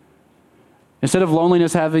 Instead of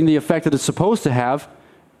loneliness having the effect that it's supposed to have,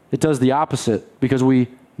 It does the opposite because we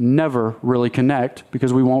never really connect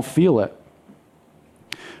because we won't feel it.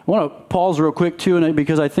 I want to pause real quick too,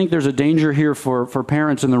 because I think there's a danger here for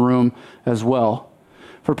parents in the room as well.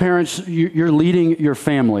 For parents, you're leading your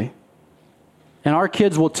family. And our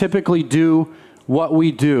kids will typically do what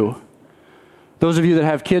we do. Those of you that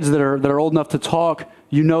have kids that are old enough to talk,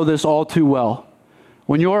 you know this all too well.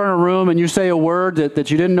 When you're in a room and you say a word that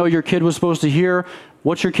you didn't know your kid was supposed to hear,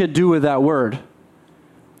 what's your kid do with that word?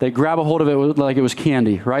 They grab a hold of it like it was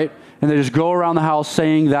candy, right? And they just go around the house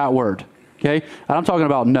saying that word, okay? And I'm talking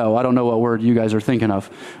about no. I don't know what word you guys are thinking of.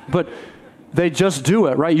 But they just do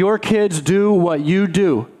it, right? Your kids do what you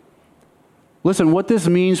do. Listen, what this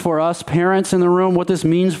means for us parents in the room, what this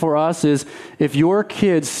means for us is if your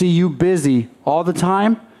kids see you busy all the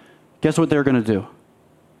time, guess what they're going to do?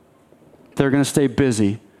 They're going to stay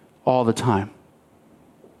busy all the time.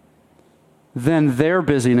 Then their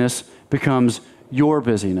busyness becomes your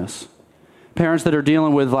busyness. Parents that are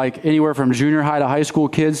dealing with like anywhere from junior high to high school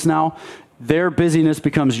kids now, their busyness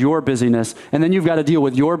becomes your busyness. And then you've got to deal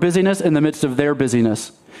with your busyness in the midst of their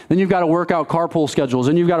busyness. Then you've got to work out carpool schedules,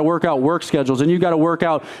 and you've got to work out work schedules, and you've got to work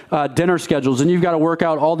out dinner schedules, and you've got to work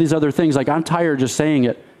out all these other things. Like, I'm tired just saying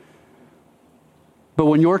it. But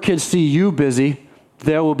when your kids see you busy,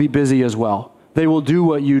 they will be busy as well. They will do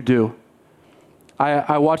what you do.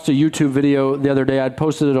 I watched a YouTube video the other day. I'd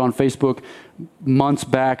posted it on Facebook months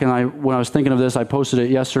back, and when I was thinking of this, I posted it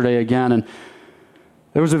yesterday again. And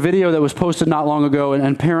there was a video that was posted not long ago,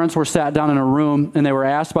 and parents were sat down in a room, and they were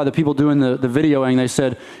asked by the people doing the videoing, they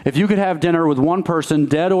said, if you could have dinner with one person,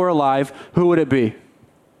 dead or alive, who would it be?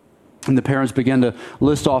 And the parents began to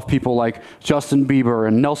list off people like Justin Bieber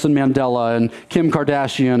and Nelson Mandela and Kim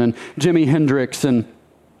Kardashian and Jimi Hendrix, and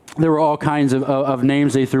there were all kinds of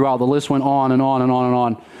names they threw out. The list went on and on and on and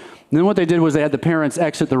on. And then what they did was they had the parents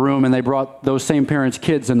exit the room, and they brought those same parents'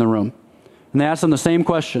 kids in the room. And they asked them the same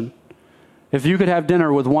question. If you could have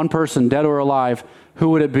dinner with one person, dead or alive, who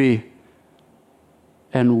would it be?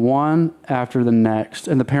 And one after the next,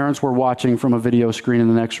 and the parents were watching from a video screen in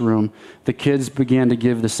the next room, the kids began to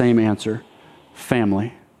give the same answer.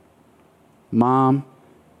 Family. Mom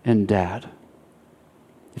and dad.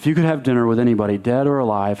 If you could have dinner with anybody, dead or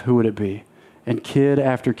alive, who would it be? And kid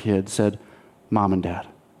after kid said, Mom and dad.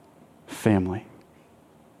 Family.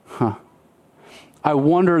 I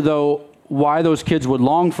wonder, though, why those kids would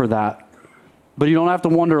long for that. But you don't have to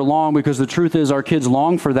wonder long, because the truth is our kids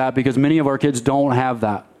long for that because many of our kids don't have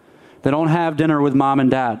that. They don't have dinner with mom and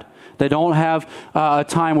dad. They don't have a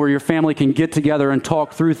time where your family can get together and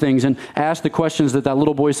talk through things and ask the questions that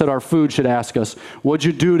little boy said our food should ask us. What'd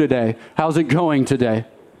you do today? How's it going today?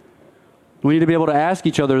 We need to be able to ask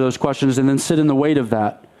each other those questions and then sit in the weight of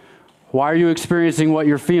that. Why are you experiencing what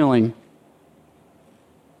you're feeling?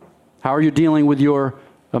 How are you dealing with your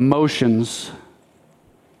emotions?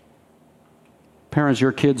 Parents,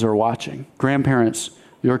 your kids are watching. Grandparents,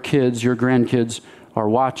 your kids, your grandkids are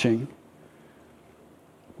watching.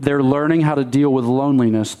 They're learning how to deal with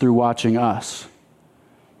loneliness through watching us.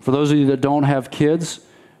 For those of you that don't have kids,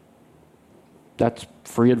 that's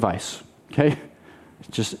free advice, okay?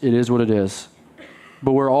 It is what it is.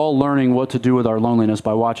 But we're all learning what to do with our loneliness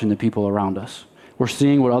by watching the people around us. We're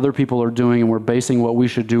seeing what other people are doing, and we're basing what we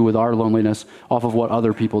should do with our loneliness off of what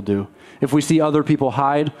other people do. If we see other people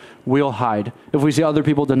hide, we'll hide. If we see other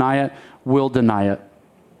people deny it, we'll deny it.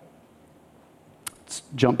 Let's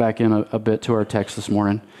jump back in a bit to our text this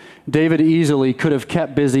morning. David easily could have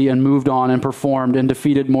kept busy and moved on and performed and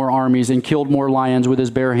defeated more armies and killed more lions with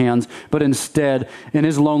his bare hands. But instead, in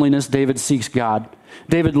his loneliness, David seeks God.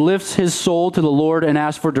 David lifts his soul to the Lord and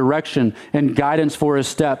asks for direction and guidance for his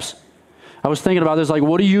steps. I was thinking about this, like,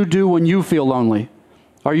 what do you do when you feel lonely?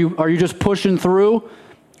 Are you just pushing through,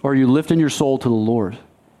 or are you lifting your soul to the Lord?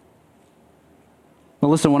 Now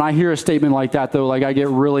listen, when I hear a statement like that, though, like I get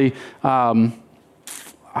really, I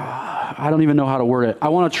don't even know how to word it. I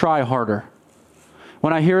want to try harder.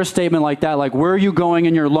 When I hear a statement like that, like, where are you going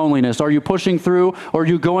in your loneliness? Are you pushing through, or are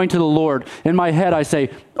you going to the Lord? In my head, I say,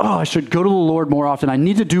 I should go to the Lord more often. I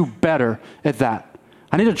need to do better at that.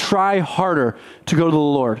 I need to try harder to go to the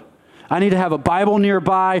Lord. I need to have a Bible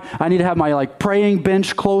nearby. I need to have my praying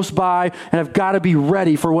bench close by, and I've got to be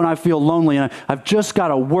ready for when I feel lonely, and I've just got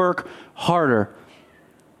to work harder.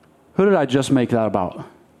 Who did I just make that about?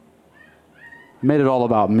 I made it all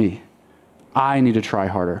about me. I need to try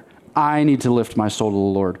harder. I need to lift my soul to the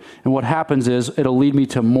Lord. And what happens is it'll lead me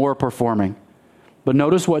to more performing. But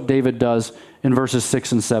notice what David does in verses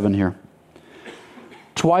 6 and 7 here.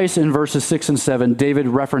 Twice in verses 6 and 7, David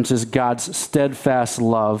references God's steadfast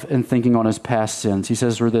love and thinking on his past sins. He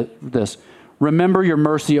says this, Remember your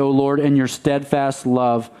mercy, O Lord, and your steadfast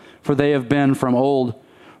love, for they have been from old.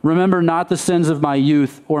 Remember not the sins of my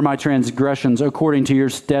youth or my transgressions. According to your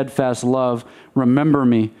steadfast love, remember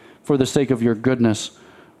me for the sake of your goodness,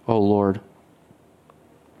 O Lord.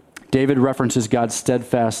 David references God's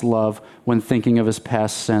steadfast love when thinking of his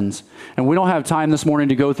past sins. And we don't have time this morning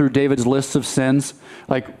to go through David's lists of sins.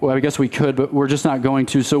 I guess we could, but we're just not going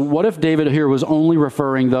to. So what if David here was only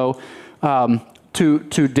referring, though, to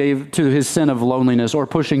his sin of loneliness, or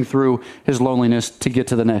pushing through his loneliness to get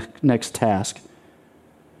to the next task?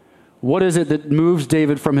 What is it that moves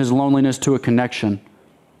David from his loneliness to a connection?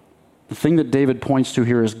 The thing that David points to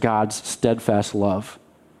here is God's steadfast love.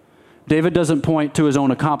 David doesn't point to his own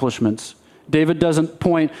accomplishments. David doesn't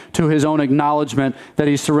point to his own acknowledgement that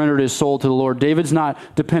he surrendered his soul to the Lord. David's not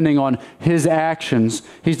depending on his actions.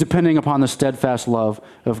 He's depending upon the steadfast love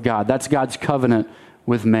of God. That's God's covenant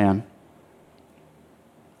with man.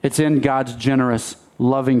 It's in God's generous,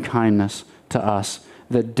 loving kindness to us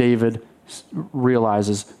that David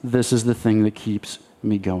realizes, this is the thing that keeps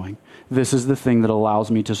me going. This is the thing that allows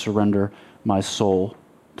me to surrender my soul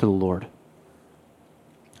to the Lord.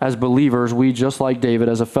 As believers, we, just like David,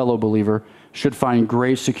 as a fellow believer, should find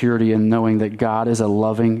great security in knowing that God is a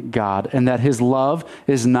loving God and that his love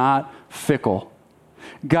is not fickle.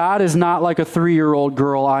 God is not like a 3-year-old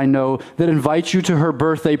girl I know that invites you to her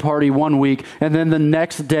birthday party one week and then the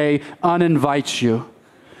next day uninvites you,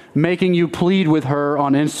 making you plead with her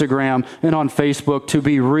on Instagram and on Facebook to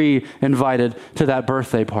be re-invited to that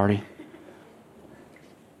birthday party.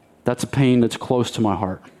 That's a pain that's close to my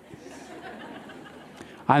heart.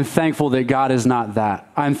 I'm thankful that God is not that.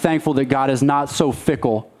 I'm thankful that God is not so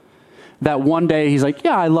fickle that one day he's like,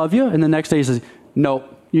 yeah, I love you. And the next day he says,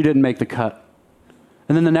 nope, you didn't make the cut.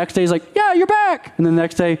 And then the next day he's like, yeah, you're back. And then the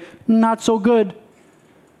next day, not so good.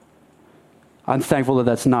 I'm thankful that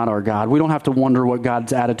that's not our God. We don't have to wonder what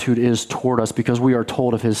God's attitude is toward us because we are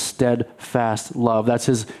told of his steadfast love. That's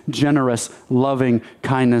his generous, loving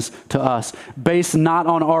kindness to us, based not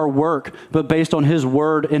on our work, but based on his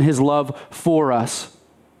word and his love for us.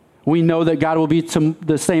 We know that God will be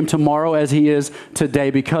the same tomorrow as he is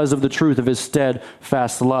today because of the truth of his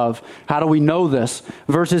steadfast love. How do we know this?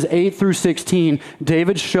 Verses 8 through 16,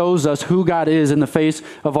 David shows us who God is in the face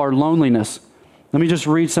of our loneliness. Let me just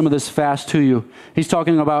read some of this fast to you. He's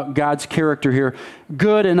talking about God's character here.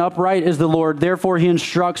 Good and upright is the Lord. Therefore, he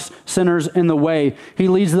instructs sinners in the way. He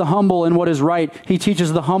leads the humble in what is right. He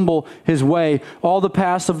teaches the humble his way. All the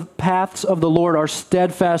paths of the Lord are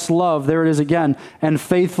steadfast love. There it is again. And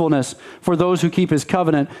faithfulness for those who keep his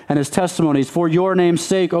covenant and his testimonies. For your name's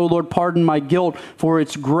sake, O Lord, pardon my guilt, for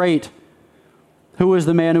it's great. Who is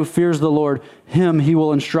the man who fears the Lord? Him he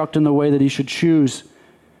will instruct in the way that he should choose.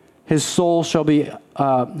 His soul shall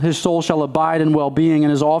abide in well-being,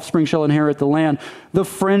 and his offspring shall inherit the land. The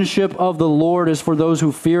friendship of the Lord is for those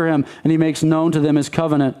who fear him, and he makes known to them his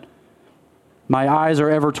covenant. My eyes are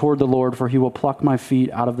ever toward the Lord, for he will pluck my feet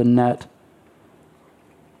out of the net.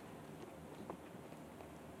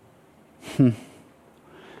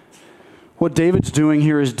 What David's doing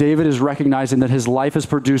here is David is recognizing that his life is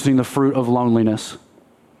producing the fruit of loneliness.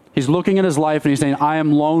 He's looking at his life and he's saying, I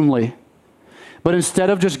am lonely. But instead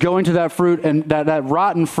of just going to that fruit and that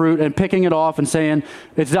rotten fruit and picking it off and saying,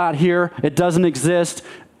 it's not here, it doesn't exist,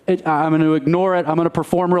 I'm going to ignore it, I'm going to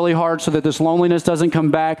perform really hard so that this loneliness doesn't come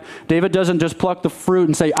back. David doesn't just pluck the fruit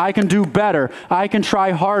and say, I can do better, I can try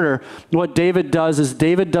harder. What David does is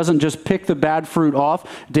David doesn't just pick the bad fruit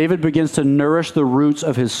off, David begins to nourish the roots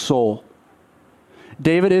of his soul.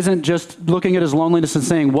 David isn't just looking at his loneliness and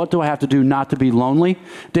saying, what do I have to do not to be lonely?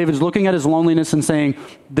 David's looking at his loneliness and saying,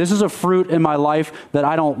 this is a fruit in my life that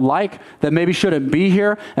I don't like, that maybe shouldn't be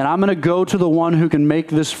here, and I'm going to go to the one who can make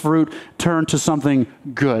this fruit turn to something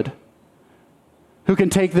good, who can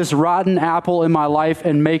take this rotten apple in my life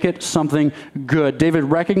and make it something good. David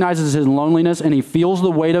recognizes his loneliness, and he feels the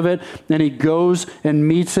weight of it, and he goes and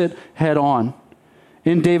meets it head on.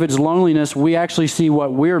 In David's loneliness, we actually see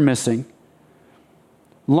what we're missing.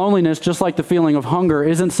 Loneliness, just like the feeling of hunger,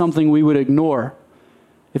 isn't something we would ignore.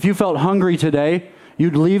 If you felt hungry today,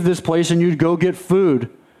 you'd leave this place and you'd go get food.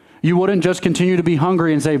 You wouldn't just continue to be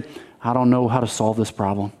hungry and say, I don't know how to solve this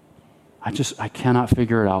problem. I cannot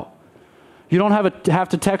figure it out. You don't have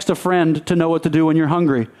to text a friend to know what to do when you're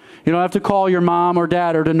hungry. You don't have to call your mom or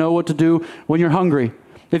dad or to know what to do when you're hungry.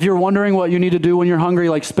 If you're wondering what you need to do when you're hungry,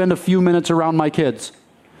 like spend a few minutes around my kids.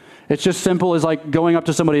 It's just simple as like going up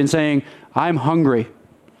to somebody and saying, I'm hungry.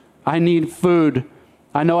 I need food.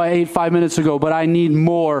 I know I ate 5 minutes ago, but I need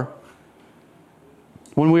more.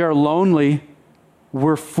 When we are lonely,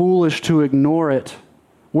 we're foolish to ignore it.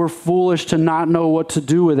 We're foolish to not know what to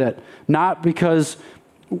do with it. Not because,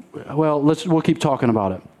 well, we'll keep talking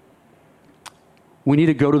about it. We need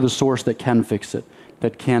to go to the source that can fix it,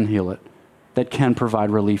 that can heal it, that can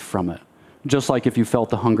provide relief from it. Just like if you felt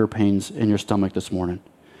the hunger pains in your stomach this morning.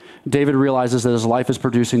 David realizes that his life is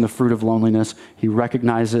producing the fruit of loneliness. He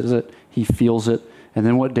recognizes it, he feels it, and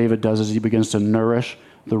then what David does is he begins to nourish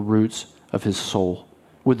the roots of his soul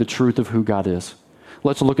with the truth of who God is.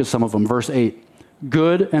 Let's look at some of them. Verse 8,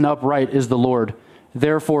 good and upright is the Lord,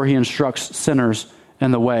 therefore he instructs sinners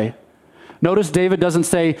in the way. Notice David doesn't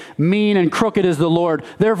say, mean and crooked is the Lord,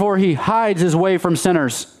 therefore he hides his way from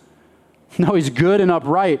sinners. No, he's good and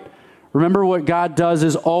upright. Remember, what God does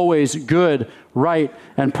is always good, right,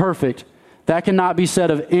 and perfect. That cannot be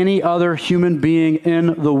said of any other human being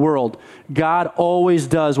in the world. God always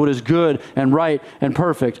does what is good and right and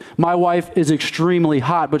perfect. My wife is extremely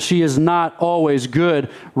hot, but she is not always good,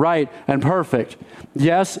 right, and perfect.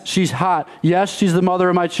 Yes, she's hot. Yes, she's the mother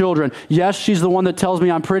of my children. Yes, she's the one that tells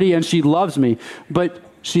me I'm pretty and she loves me. But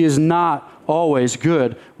she is not always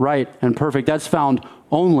good, right, and perfect. That's found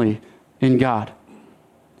only in God.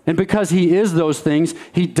 And because he is those things,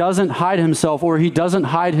 he doesn't hide himself, or he doesn't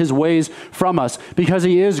hide his ways from us. Because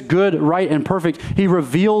he is good, right, and perfect, he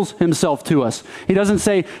reveals himself to us. He doesn't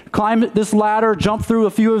say, climb this ladder, jump through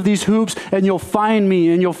a few of these hoops, and you'll find me,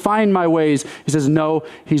 and you'll find my ways. He says, no,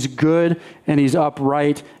 he's good, and he's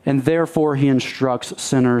upright, and therefore he instructs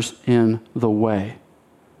sinners in the way.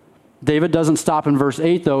 David doesn't stop in verse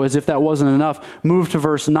 8, though, as if that wasn't enough. Move to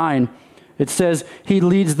verse 9. It says, he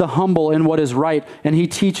leads the humble in what is right, and he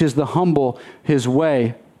teaches the humble his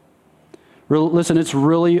way. Listen, it's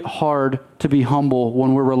really hard to be humble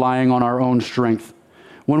when we're relying on our own strength,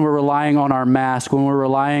 when we're relying on our mask, when we're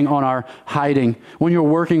relying on our hiding, when you're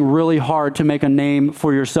working really hard to make a name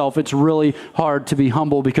for yourself. It's really hard to be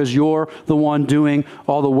humble because you're the one doing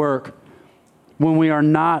all the work. When we are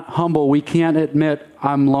not humble, we can't admit,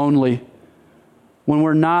 I'm lonely. When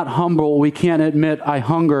we're not humble, we can't admit, I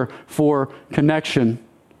hunger for connection.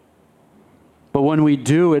 But when we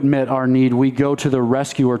do admit our need, we go to the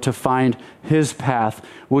rescuer to find his path,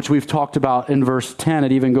 which we've talked about in verse 10.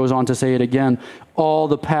 It even goes on to say it again. All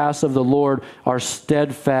the paths of the Lord are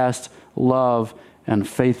steadfast love and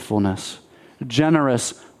faithfulness,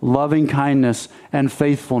 generous loving kindness and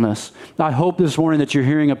faithfulness. I hope this morning that you're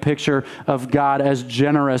hearing a picture of God as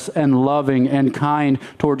generous and loving and kind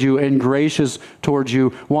toward you and gracious toward you,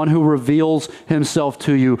 one who reveals himself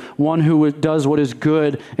to you, one who does what is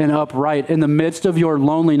good and upright. In the midst of your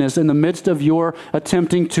loneliness, in the midst of your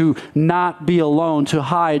attempting to not be alone, to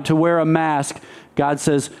hide, to wear a mask, God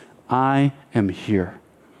says, I am here.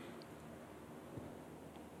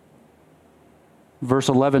 Verse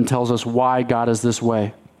 11 tells us why God is this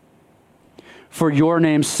way. For your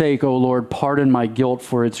name's sake, O Lord, pardon my guilt,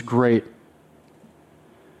 for it's great.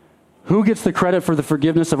 Who gets the credit for the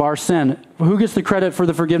forgiveness of our sin? Who gets the credit for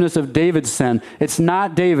the forgiveness of David's sin? It's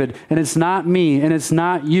not David, and it's not me, and it's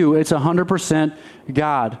not you. It's 100%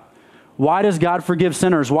 God. Why does God forgive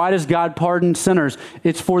sinners? Why does God pardon sinners?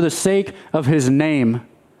 It's for the sake of his name.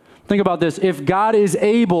 Think about this. If God is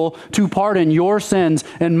able to pardon your sins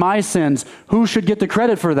and my sins, who should get the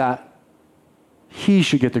credit for that? He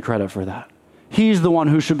should get the credit for that. He's the one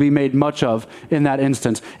who should be made much of in that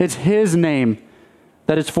instance. It's his name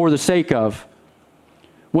that it's for the sake of.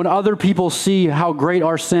 When other people see how great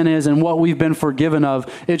our sin is and what we've been forgiven of,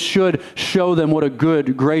 it should show them what a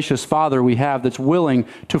good, gracious Father we have that's willing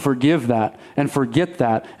to forgive that and forget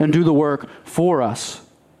that and do the work for us.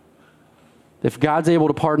 If God's able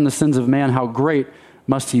to pardon the sins of man, how great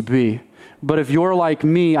must he be? But if you're like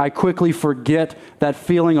me, I quickly forget that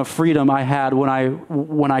feeling of freedom I had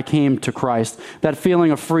when I came to Christ. That feeling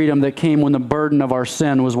of freedom that came when the burden of our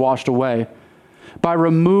sin was washed away. By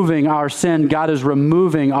removing our sin, God is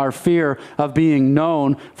removing our fear of being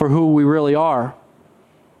known for who we really are.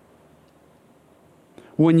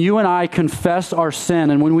 When you and I confess our sin,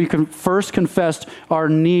 and when we first confessed our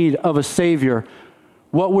need of a Savior,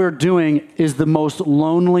 what we're doing is the most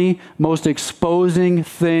lonely, most exposing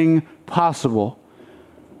thing possible.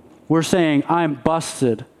 We're saying, I am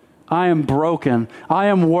busted. I am broken. I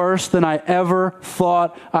am worse than I ever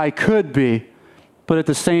thought I could be. But at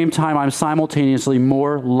the same time, I'm simultaneously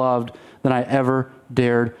more loved than I ever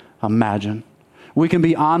dared imagine. We can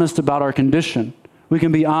be honest about our condition. We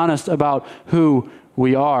can be honest about who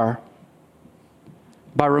we are.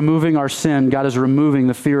 By removing our sin, God is removing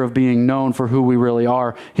the fear of being known for who we really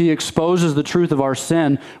are. He exposes the truth of our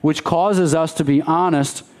sin, which causes us to be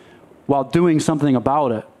honest while doing something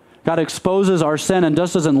about it. God exposes our sin and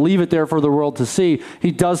just doesn't leave it there for the world to see.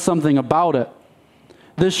 He does something about it.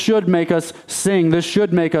 This should make us sing. This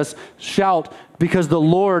should make us shout, because the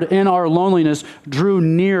Lord in our loneliness drew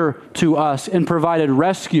near to us and provided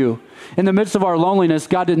rescue. In the midst of our loneliness,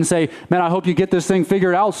 God didn't say, man, I hope you get this thing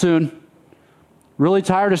figured out soon. Really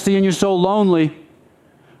tired of seeing you so lonely.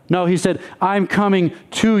 No, he said, I'm coming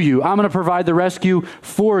to you. I'm going to provide the rescue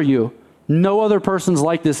for you. No other person's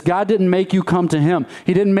like this. God didn't make you come to him.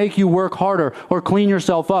 He didn't make you work harder or clean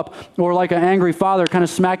yourself up or like an angry father kind of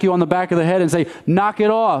smack you on the back of the head and say, knock it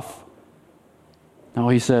off. No,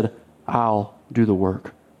 he said, I'll do the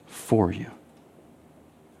work for you.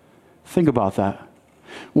 Think about that.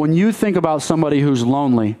 When you think about somebody who's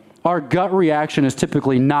lonely, our gut reaction is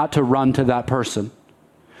typically not to run to that person.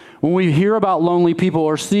 When we hear about lonely people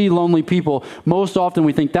or see lonely people, most often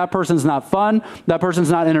we think that person's not fun, that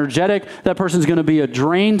person's not energetic, that person's going to be a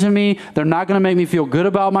drain to me, they're not going to make me feel good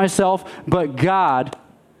about myself. But God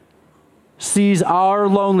sees our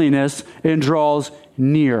loneliness and draws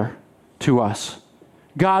near to us.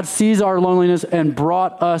 God sees our loneliness and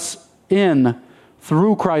brought us in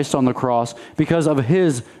through Christ on the cross because of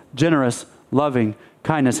his generous, loving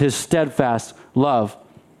kindness, his steadfast love.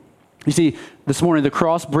 You see, this morning, the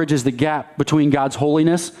cross bridges the gap between God's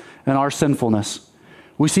holiness and our sinfulness.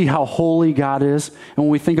 We see how holy God is, and when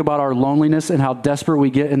we think about our loneliness and how desperate we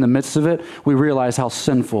get in the midst of it, we realize how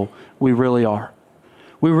sinful we really are.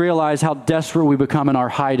 We realize how desperate we become in our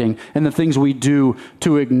hiding and the things we do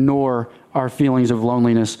to ignore our feelings of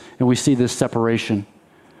loneliness, and we see this separation.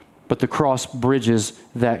 But the cross bridges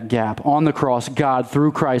that gap. On the cross, God,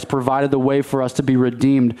 through Christ, provided the way for us to be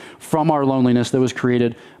redeemed from our loneliness that was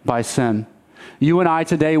created by sin. You and I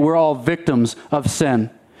today, we're all victims of sin.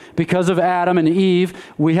 Because of Adam and Eve,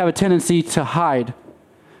 we have a tendency to hide.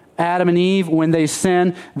 Adam and Eve, when they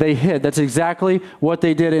sinned, they hid. That's exactly what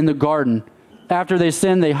they did in the garden. After they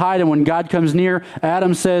sin, they hide, and when God comes near,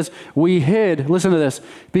 Adam says, we hid, listen to this,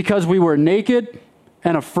 because we were naked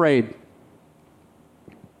and afraid.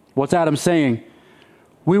 What's Adam saying?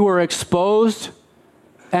 We were exposed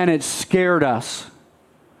and it scared us.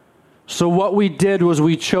 So what we did was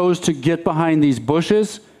we chose to get behind these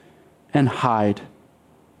bushes and hide.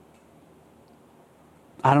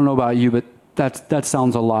 I don't know about you, but that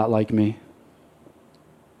sounds a lot like me.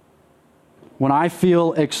 When I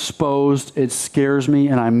feel exposed, it scares me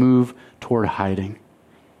and I move toward hiding.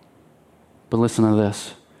 But listen to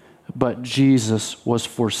this. But Jesus was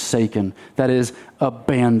forsaken. That is,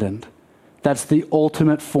 abandoned. That's the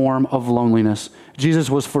ultimate form of loneliness. Jesus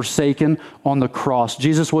was forsaken on the cross.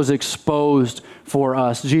 Jesus was exposed for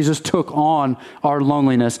us. Jesus took on our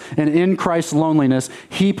loneliness. And in Christ's loneliness,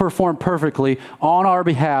 he performed perfectly on our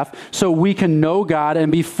behalf so we can know God and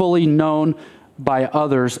be fully known by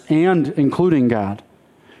others, and including God.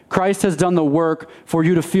 Christ has done the work for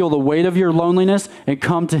you to feel the weight of your loneliness and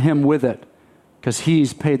come to him with it, because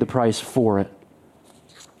he's paid the price for it.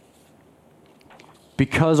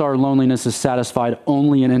 Because our loneliness is satisfied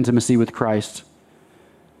only in intimacy with Christ.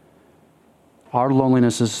 Our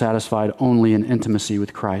loneliness is satisfied only in intimacy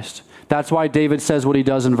with Christ. That's why David says what he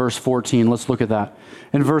does in verse 14. Let's look at that.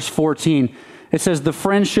 In verse 14, it says, the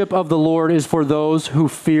friendship of the Lord is for those who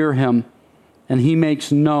fear him, and he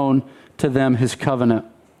makes known to them his covenant.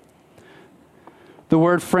 The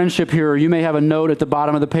word friendship here, you may have a note at the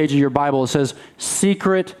bottom of the page of your Bible. It says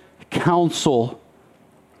secret counsel.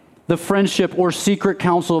 The friendship or secret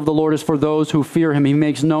counsel of the Lord is for those who fear him. He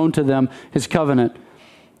makes known to them his covenant.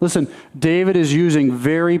 Listen, David is using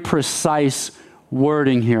very precise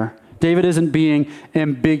wording here. David isn't being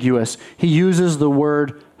ambiguous. He uses the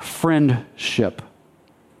word friendship.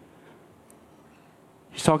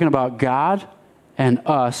 He's talking about God and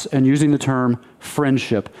us, and using the term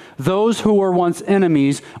friendship. Those who were once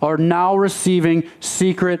enemies are now receiving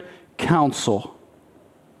secret counsel.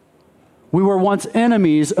 We were once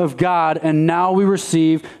enemies of God, and now we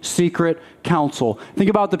receive secret counsel.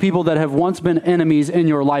 Think about the people that have once been enemies in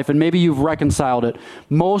your life, and maybe you've reconciled it.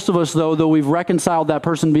 Most of us, though we've reconciled that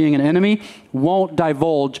person being an enemy, won't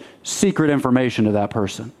divulge secret information to that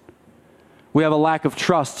person. We have a lack of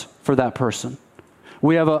trust for that person.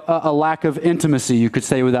 We have a lack of intimacy, you could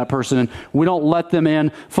say, with that person, and we don't let them in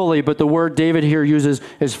fully. But the word David here uses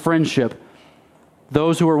is friendship.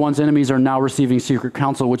 Those who were once enemies are now receiving secret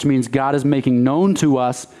counsel, which means God is making known to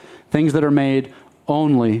us things that are made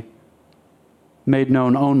known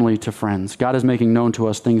only to friends. God is making known to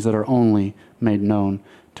us things that are only made known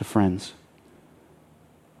to friends.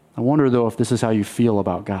 I wonder, though, if this is how you feel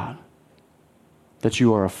about God, that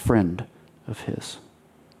you are a friend of his.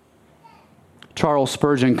 Charles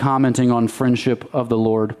Spurgeon, commenting on friendship of the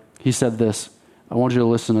Lord, he said this, I want you to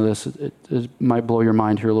listen to this. It might blow your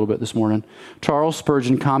mind here a little bit this morning. Charles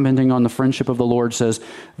Spurgeon, commenting on the friendship of the Lord, says,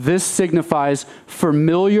 "This signifies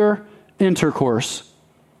familiar intercourse,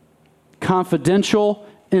 confidential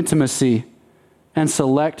intimacy, and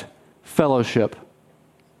select fellowship."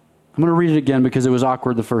 I'm going to read it again because it was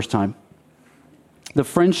awkward the first time. The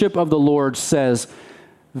friendship of the Lord says,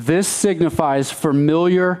 this signifies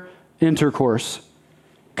familiar intercourse,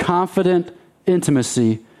 confident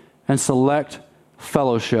intimacy, and select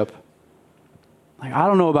fellowship. Like, I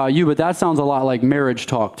don't know about you, but that sounds a lot like marriage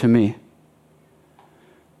talk to me.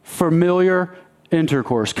 Familiar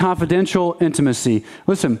intercourse, confidential intimacy.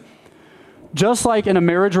 Listen, just like in a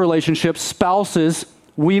marriage relationship, spouses,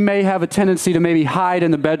 we may have a tendency to maybe hide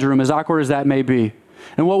in the bedroom, as awkward as that may be.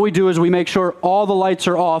 And what we do is we make sure all the lights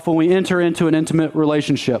are off when we enter into an intimate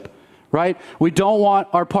relationship, right? We don't want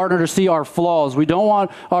our partner to see our flaws. We don't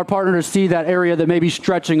want our partner to see that area that may be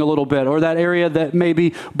stretching a little bit or that area that may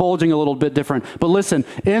be bulging a little bit different. But listen,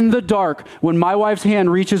 in the dark, when my wife's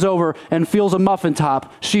hand reaches over and feels a muffin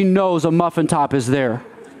top, she knows a muffin top is there.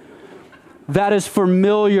 That is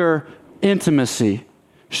familiar intimacy.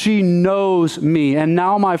 She knows me, and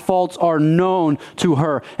now my faults are known to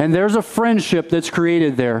her. And there's a friendship that's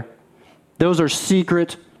created there. Those are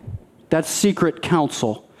secret, that's secret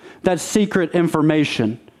counsel. That's secret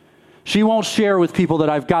information. She won't share with people that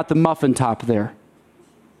I've got the muffin top there.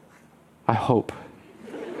 I hope.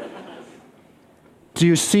 Do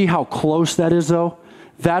you see how close that is, though?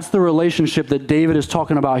 That's the relationship that David is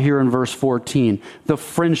talking about here in verse 14. The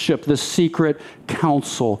friendship, the secret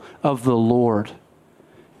counsel of the Lord.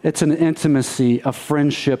 It's an intimacy, a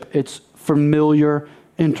friendship. It's familiar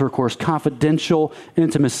intercourse, confidential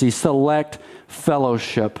intimacy, select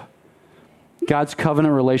fellowship. God's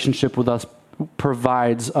covenant relationship with us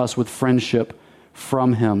provides us with friendship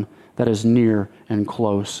from Him that is near and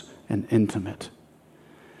close and intimate.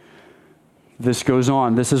 This goes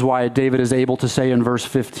on. This is why David is able to say in verse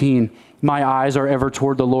 15, my eyes are ever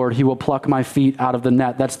toward the Lord. He will pluck my feet out of the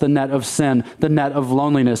net. That's the net of sin, the net of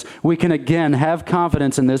loneliness. We can again have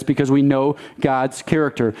confidence in this because we know God's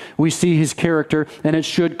character. We see His character, and it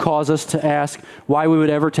should cause us to ask why we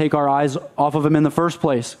would ever take our eyes off of Him in the first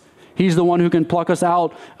place. He's the one who can pluck us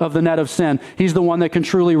out of the net of sin. He's the one that can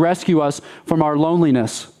truly rescue us from our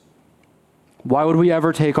loneliness. Why would we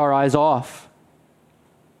ever take our eyes off?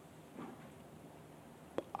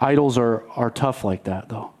 Idols are tough like that,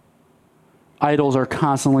 though. Idols are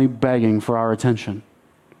constantly begging for our attention.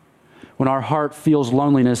 When our heart feels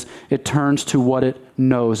loneliness, it turns to what it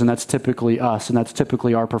knows, and that's typically us, and that's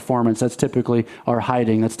typically our performance, that's typically our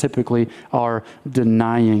hiding, that's typically our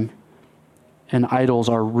denying. And idols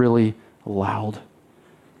are really loud.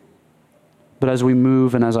 But as we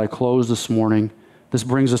move and as I close this morning, this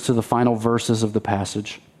brings us to the final verses of the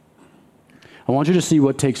passage. I want you to see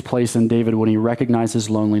what takes place in David when he recognizes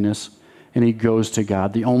loneliness and he goes to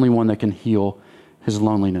God, the only one that can heal his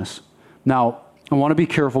loneliness. Now, I want to be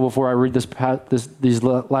careful before I read these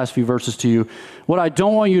last few verses to you. What I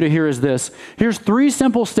don't want you to hear is this. Here's 3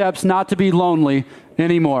 simple steps not to be lonely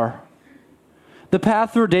anymore. The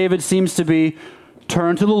path for David seems to be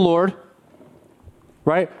turn to the Lord,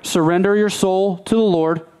 right? Surrender your soul to the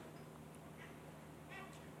Lord.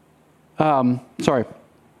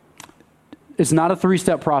 It's not a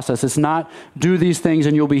 3-step process. It's not do these things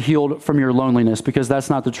and you'll be healed from your loneliness, because that's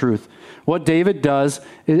not the truth. What David does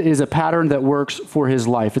is a pattern that works for his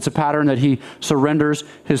life. It's a pattern that he surrenders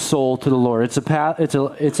his soul to the Lord. It's a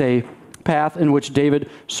path in which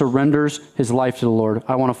David surrenders his life to the Lord.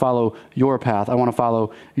 I want to follow your path. I want to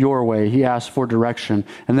follow your way. He asks for direction.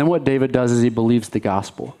 And then what David does is he believes the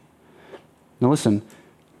gospel. Now listen,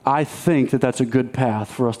 I think that that's a good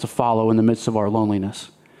path for us to follow in the midst of our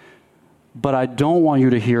loneliness. But I don't want you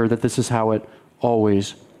to hear that this is how it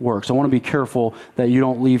always works. I want to be careful that you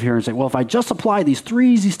don't leave here and say, well, if I just apply these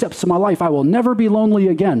 3 easy steps to my life, I will never be lonely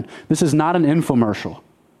again. This is not an infomercial.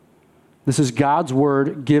 This is God's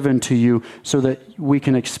word given to you so that we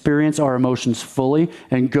can experience our emotions fully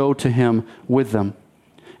and go to Him with them.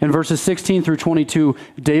 In verses 16 through 22,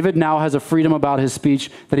 David now has a freedom about his speech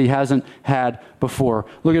that he hasn't had before.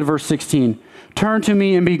 Look at verse 16. Turn to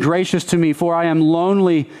me and be gracious to me, for I am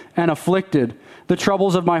lonely and afflicted. The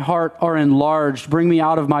troubles of my heart are enlarged. Bring me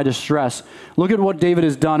out of my distress. Look at what David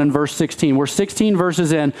has done in verse 16. We're 16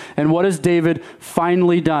 verses in, and what has David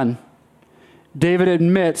finally done? David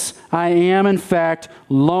admits, I am in fact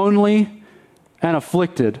lonely and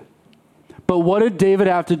afflicted. But what did David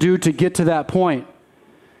have to do to get to that point?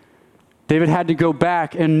 David had to go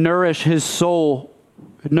back and nourish his soul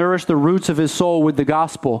nourish the roots of his soul with the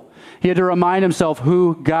gospel. He had to remind himself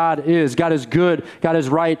who God is. God is good. God is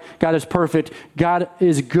right. God is perfect. God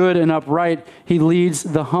is good and upright. He leads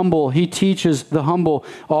the humble. He teaches the humble.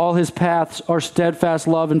 All his paths are steadfast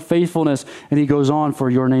love and faithfulness. And he goes on, for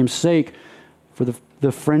your name's sake, for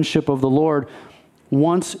the friendship of the Lord.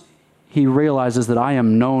 Once he realizes that I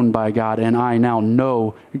am known by God and I now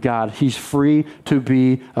know God, he's free to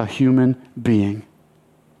be a human being.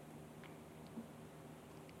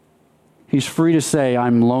 He's free to say,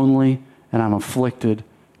 I'm lonely and I'm afflicted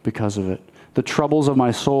because of it. The troubles of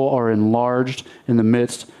my soul are enlarged in the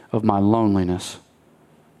midst of my loneliness.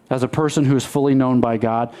 As a person who is fully known by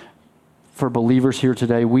God, for believers here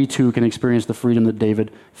today, we too can experience the freedom that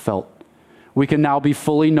David felt. We can now be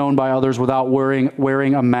fully known by others without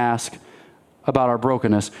wearing a mask about our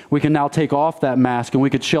brokenness. We can now take off that mask and we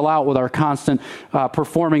could chill out with our constant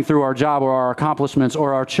performing through our job or our accomplishments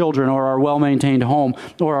or our children or our well-maintained home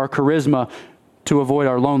or our charisma to avoid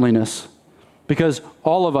our loneliness. Because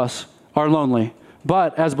all of us are lonely.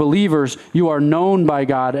 But as believers, you are known by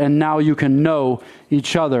God and now you can know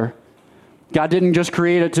each other. God didn't just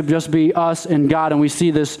create it to just be us and God, and we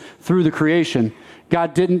see this through the creation.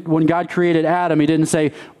 When God created Adam, he didn't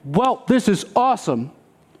say, well, this is awesome.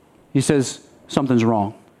 He says, something's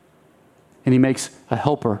wrong. And he makes a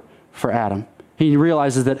helper for Adam. He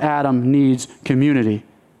realizes that Adam needs community.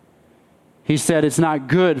 He said it's not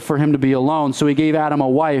good for him to be alone, so he gave Adam a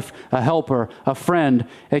wife, a helper, a friend,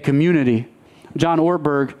 a community. John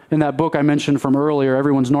Ortberg, in that book I mentioned from earlier,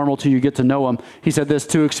 Everyone's Normal Till You Get to Know Him, he said this: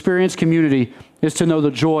 to experience community is to know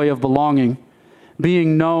the joy of belonging.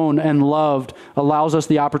 Being known and loved allows us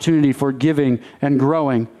the opportunity for giving and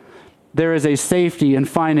growing. There is a safety in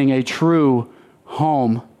finding a true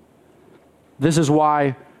home. This is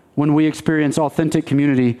why when we experience authentic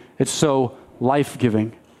community, it's so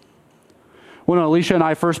life-giving. When Alicia and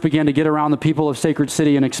I first began to get around the people of Sacred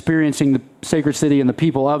City and experiencing the Sacred City and the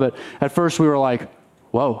people of it, at first we were like,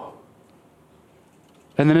 whoa.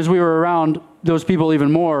 And then as we were around those people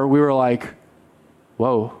even more, we were like,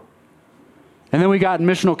 whoa. And then we got in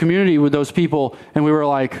missional community with those people and we were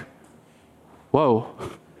like, whoa.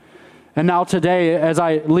 And now today, as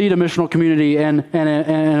I lead a missional community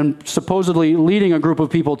and supposedly leading a group of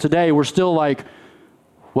people today, we're still like,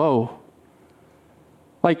 whoa.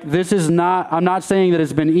 Like, this is not, I'm not saying that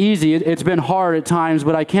it's been easy. It's been hard at times,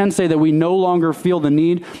 but I can say that we no longer feel the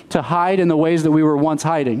need to hide in the ways that we were once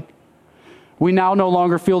hiding. We now no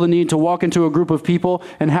longer feel the need to walk into a group of people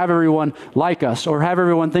and have everyone like us or have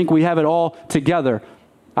everyone think we have it all together.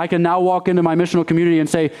 I can now walk into my missional community and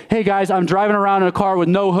say, hey guys, I'm driving around in a car with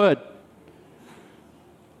no hood.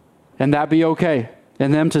 And that be okay.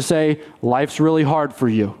 And them to say, life's really hard for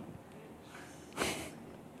you.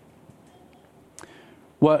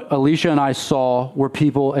 What Alicia and I saw were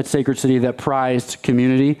people at Sacred City that prized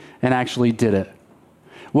community and actually did it.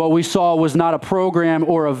 What we saw was not a program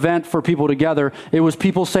or event for people together. It was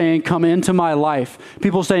people saying, come into my life.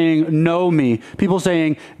 People saying, know me. People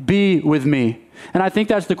saying, be with me. And I think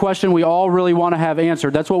that's the question we all really want to have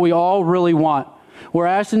answered. That's what we all really want. We're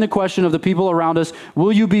asking the question of the people around us,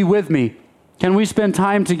 will you be with me? Can we spend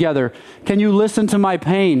time together? Can you listen to my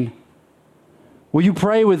pain? Will you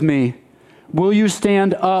pray with me? Will you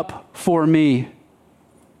stand up for me?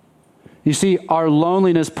 You see, our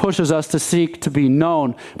loneliness pushes us to seek to be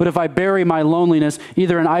known. But if I bury my loneliness,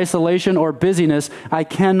 either in isolation or busyness, I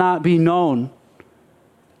cannot be known.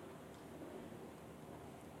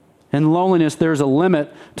 In loneliness, there's a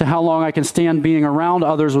limit to how long I can stand being around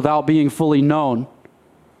others without being fully known.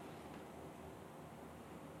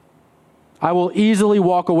 I will easily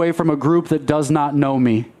walk away from a group that does not know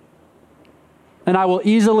me. And I will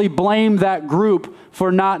easily blame that group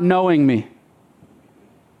for not knowing me.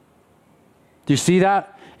 Do you see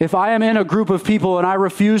that? If I am in a group of people and I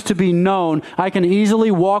refuse to be known, I can easily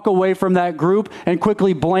walk away from that group and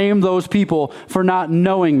quickly blame those people for not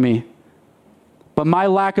knowing me. But my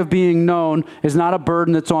lack of being known is not a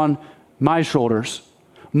burden that's on my shoulders.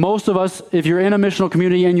 Most of us, if you're in a missional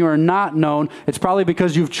community and you are not known, it's probably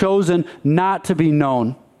because you've chosen not to be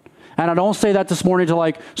known. And I don't say that this morning to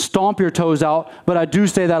like stomp your toes out, but I do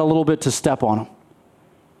say that a little bit to step on them.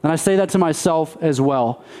 And I say that to myself as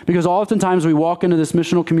well. Because oftentimes we walk into this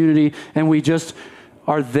missional community and we just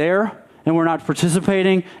are there and we're not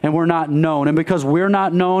participating and we're not known. And because we're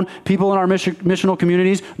not known, people in our missional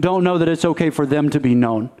communities don't know that it's okay for them to be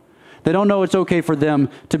known. They don't know it's okay for them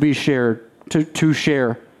to be shared, to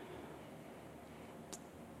share.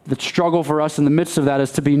 The struggle for us in the midst of that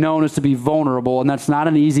is to be known, is to be vulnerable, and that's not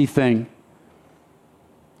an easy thing.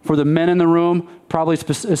 For the men in the room, probably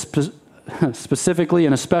specifically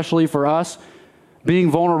and especially for us,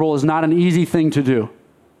 Being vulnerable is not an easy thing to do.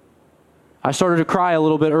 I started to cry a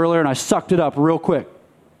little bit earlier and I sucked it up real quick.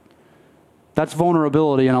 That's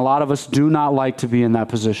vulnerability, and a lot of us do not like to be in that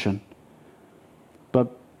position.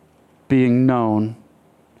 But being known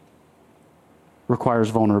requires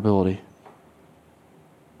vulnerability.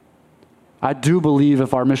 I do believe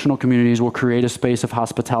if our missional communities will create a space of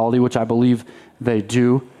hospitality, which I believe they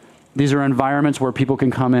do, these are environments where people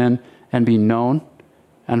can come in and be known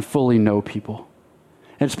and fully know people.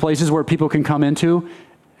 It's places where people can come into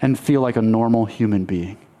and feel like a normal human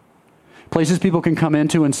being. Places people can come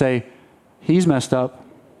into and say, he's messed up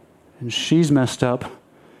and she's messed up.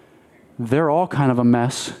 They're all kind of a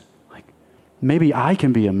mess. Like, maybe I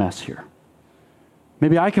can be a mess here.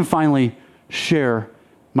 Maybe I can finally share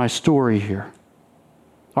my story here.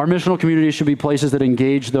 Our missional community should be places that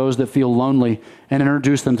engage those that feel lonely and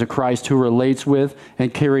introduce them to Christ, who relates with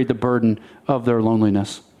and carried the burden of their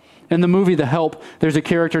loneliness. In the movie The Help, there's a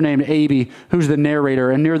character named Abby who's the narrator,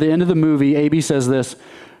 and near the end of the movie, Abby says this,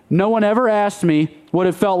 "No one ever asked me what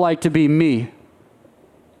it felt like to be me.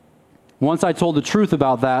 Once I told the truth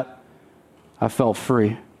about that, I felt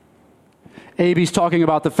free." Abby's talking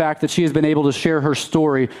about the fact that she has been able to share her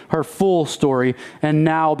story, her full story, and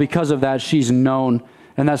now because of that, she's known,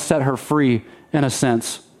 and that set her free in a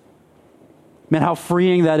sense. Man, how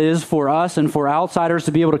freeing that is for us and for outsiders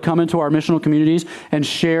to be able to come into our missional communities and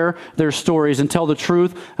share their stories and tell the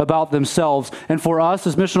truth about themselves. And for us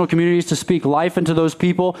as missional communities to speak life into those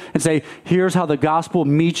people and say, here's how the gospel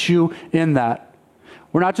meets you in that.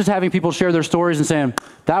 We're not just having people share their stories and saying,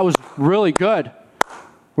 that was really good.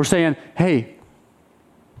 We're saying, hey,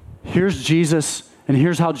 here's Jesus, and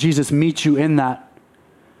here's how Jesus meets you in that.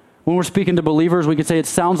 When we're speaking to believers, we could say, it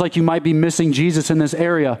sounds like you might be missing Jesus in this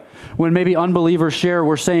area. When maybe unbelievers share,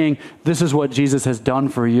 we're saying, this is what Jesus has done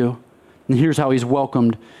for you, and here's how he's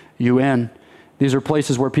welcomed you in. These are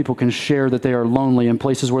places where people can share that they are lonely, and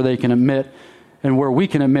places where they can admit, and where we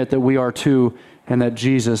can admit that we are too, and that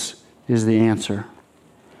Jesus is the answer.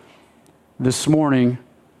 This morning,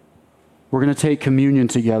 we're going to take communion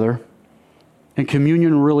together, and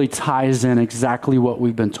communion really ties in exactly what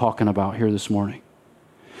we've been talking about here this morning.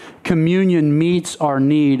 Communion meets our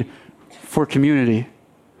need for community.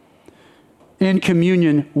 In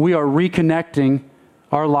communion, we are reconnecting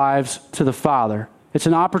our lives to the Father. It's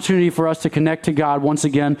an opportunity for us to connect to God once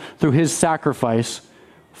again through his sacrifice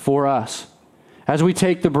for us. As we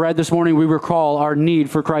take the bread this morning, we recall our need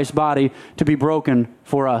for Christ's body to be broken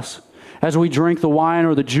for us. As we drink the wine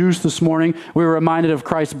or the juice this morning, we were reminded of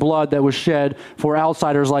Christ's blood that was shed for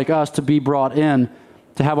outsiders like us to be brought in,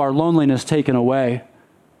 to have our loneliness taken away.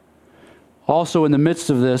 Also, in the midst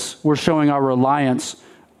of this, we're showing our reliance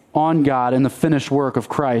on God and the finished work of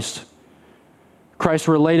Christ. Christ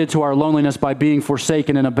related to our loneliness by being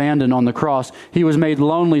forsaken and abandoned on the cross. He was made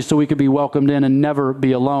lonely so we could be welcomed in and never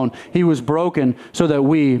be alone. He was broken so that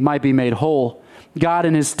we might be made whole. God,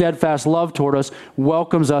 in his steadfast love toward us,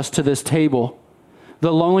 welcomes us to this table.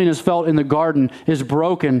 The loneliness felt in the garden is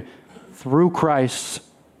broken through Christ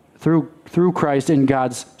in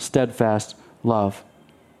God's steadfast love.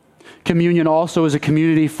 Communion also is a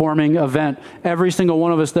community-forming event. Every single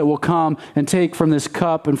one of us that will come and take from this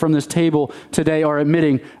cup and from this table today are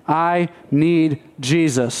admitting, I need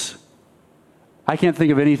Jesus. I can't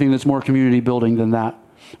think of anything that's more community building than that.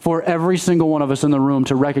 For every single one of us in the room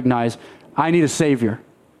to recognize, I need a Savior.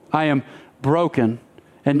 I am broken,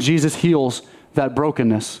 and Jesus heals that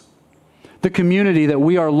brokenness. The community that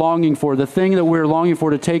we are longing for, the thing that we're longing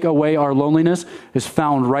for to take away our loneliness, is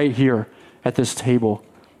found right here at this table,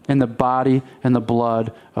 in the body and the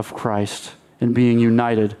blood of Christ, and being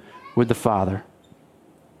united with the Father.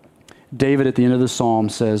 David at the end of the psalm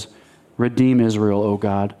says, redeem Israel, O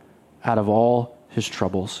God, out of all his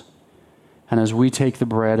troubles. And as we take the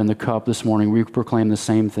bread and the cup this morning, we proclaim the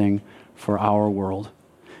same thing for our world,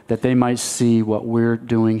 that they might see what we're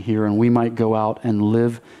doing here, and we might go out and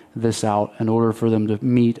live this out in order for them to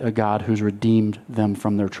meet a God who's redeemed them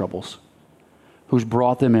from their troubles, who's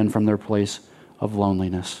brought them in from their place of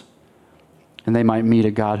loneliness. And they might meet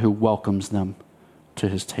a God who welcomes them to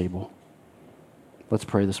his table. Let's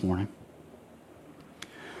pray this morning.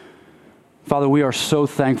 Father, we are so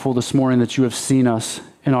thankful this morning that you have seen us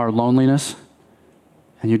in our loneliness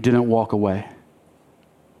and you didn't walk away.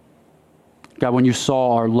 God, when you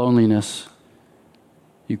saw our loneliness,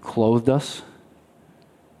 you clothed us.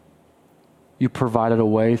 You provided a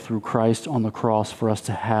way through Christ on the cross for us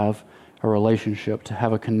to have a relationship, to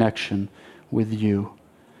have a connection with you.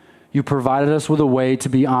 You provided us with a way to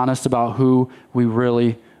be honest about who we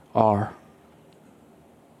really are.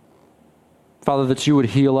 Father, that you would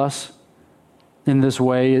heal us in this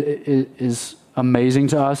way is amazing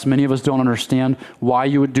to us. Many of us don't understand why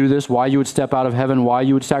you would do this, why you would step out of heaven, why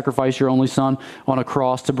you would sacrifice your only son on a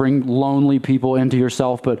cross to bring lonely people into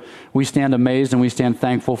yourself, but we stand amazed and we stand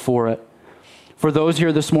thankful for it. For those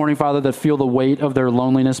here this morning, Father, that feel the weight of their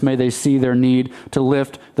loneliness, may they see their need to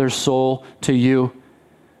lift their soul to you.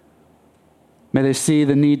 May they see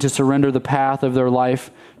the need to surrender the path of their life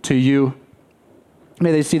to you.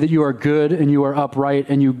 May they see that you are good and you are upright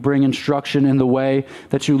and you bring instruction in the way,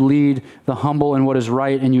 that you lead the humble in what is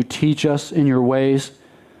right and you teach us in your ways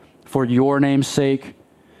for your name's sake,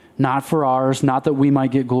 not for ours, not that we might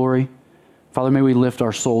get glory. Father, may we lift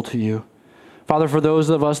our soul to you. Father, for those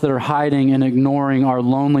of us that are hiding and ignoring our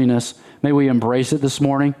loneliness, may we embrace it this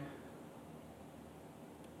morning.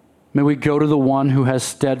 May we go to the one who has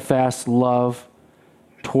steadfast love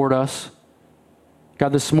toward us.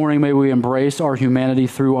 God, this morning, may we embrace our humanity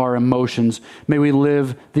through our emotions. May we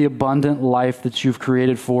live the abundant life that you've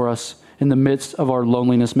created for us in the midst of our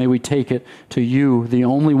loneliness. May we take it to you, the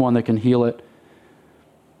only one that can heal it.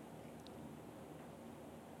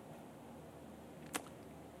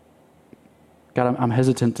 God, I'm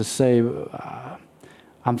hesitant to say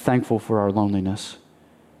I'm thankful for our loneliness,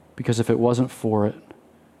 because if it wasn't for it,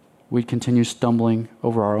 we'd continue stumbling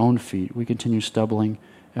over our own feet. We continue stumbling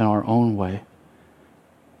in our own way.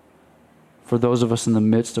 For those of us in the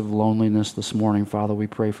midst of loneliness this morning, Father, we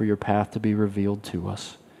pray for your path to be revealed to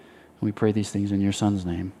us. We pray these things in your Son's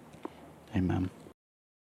name. Amen.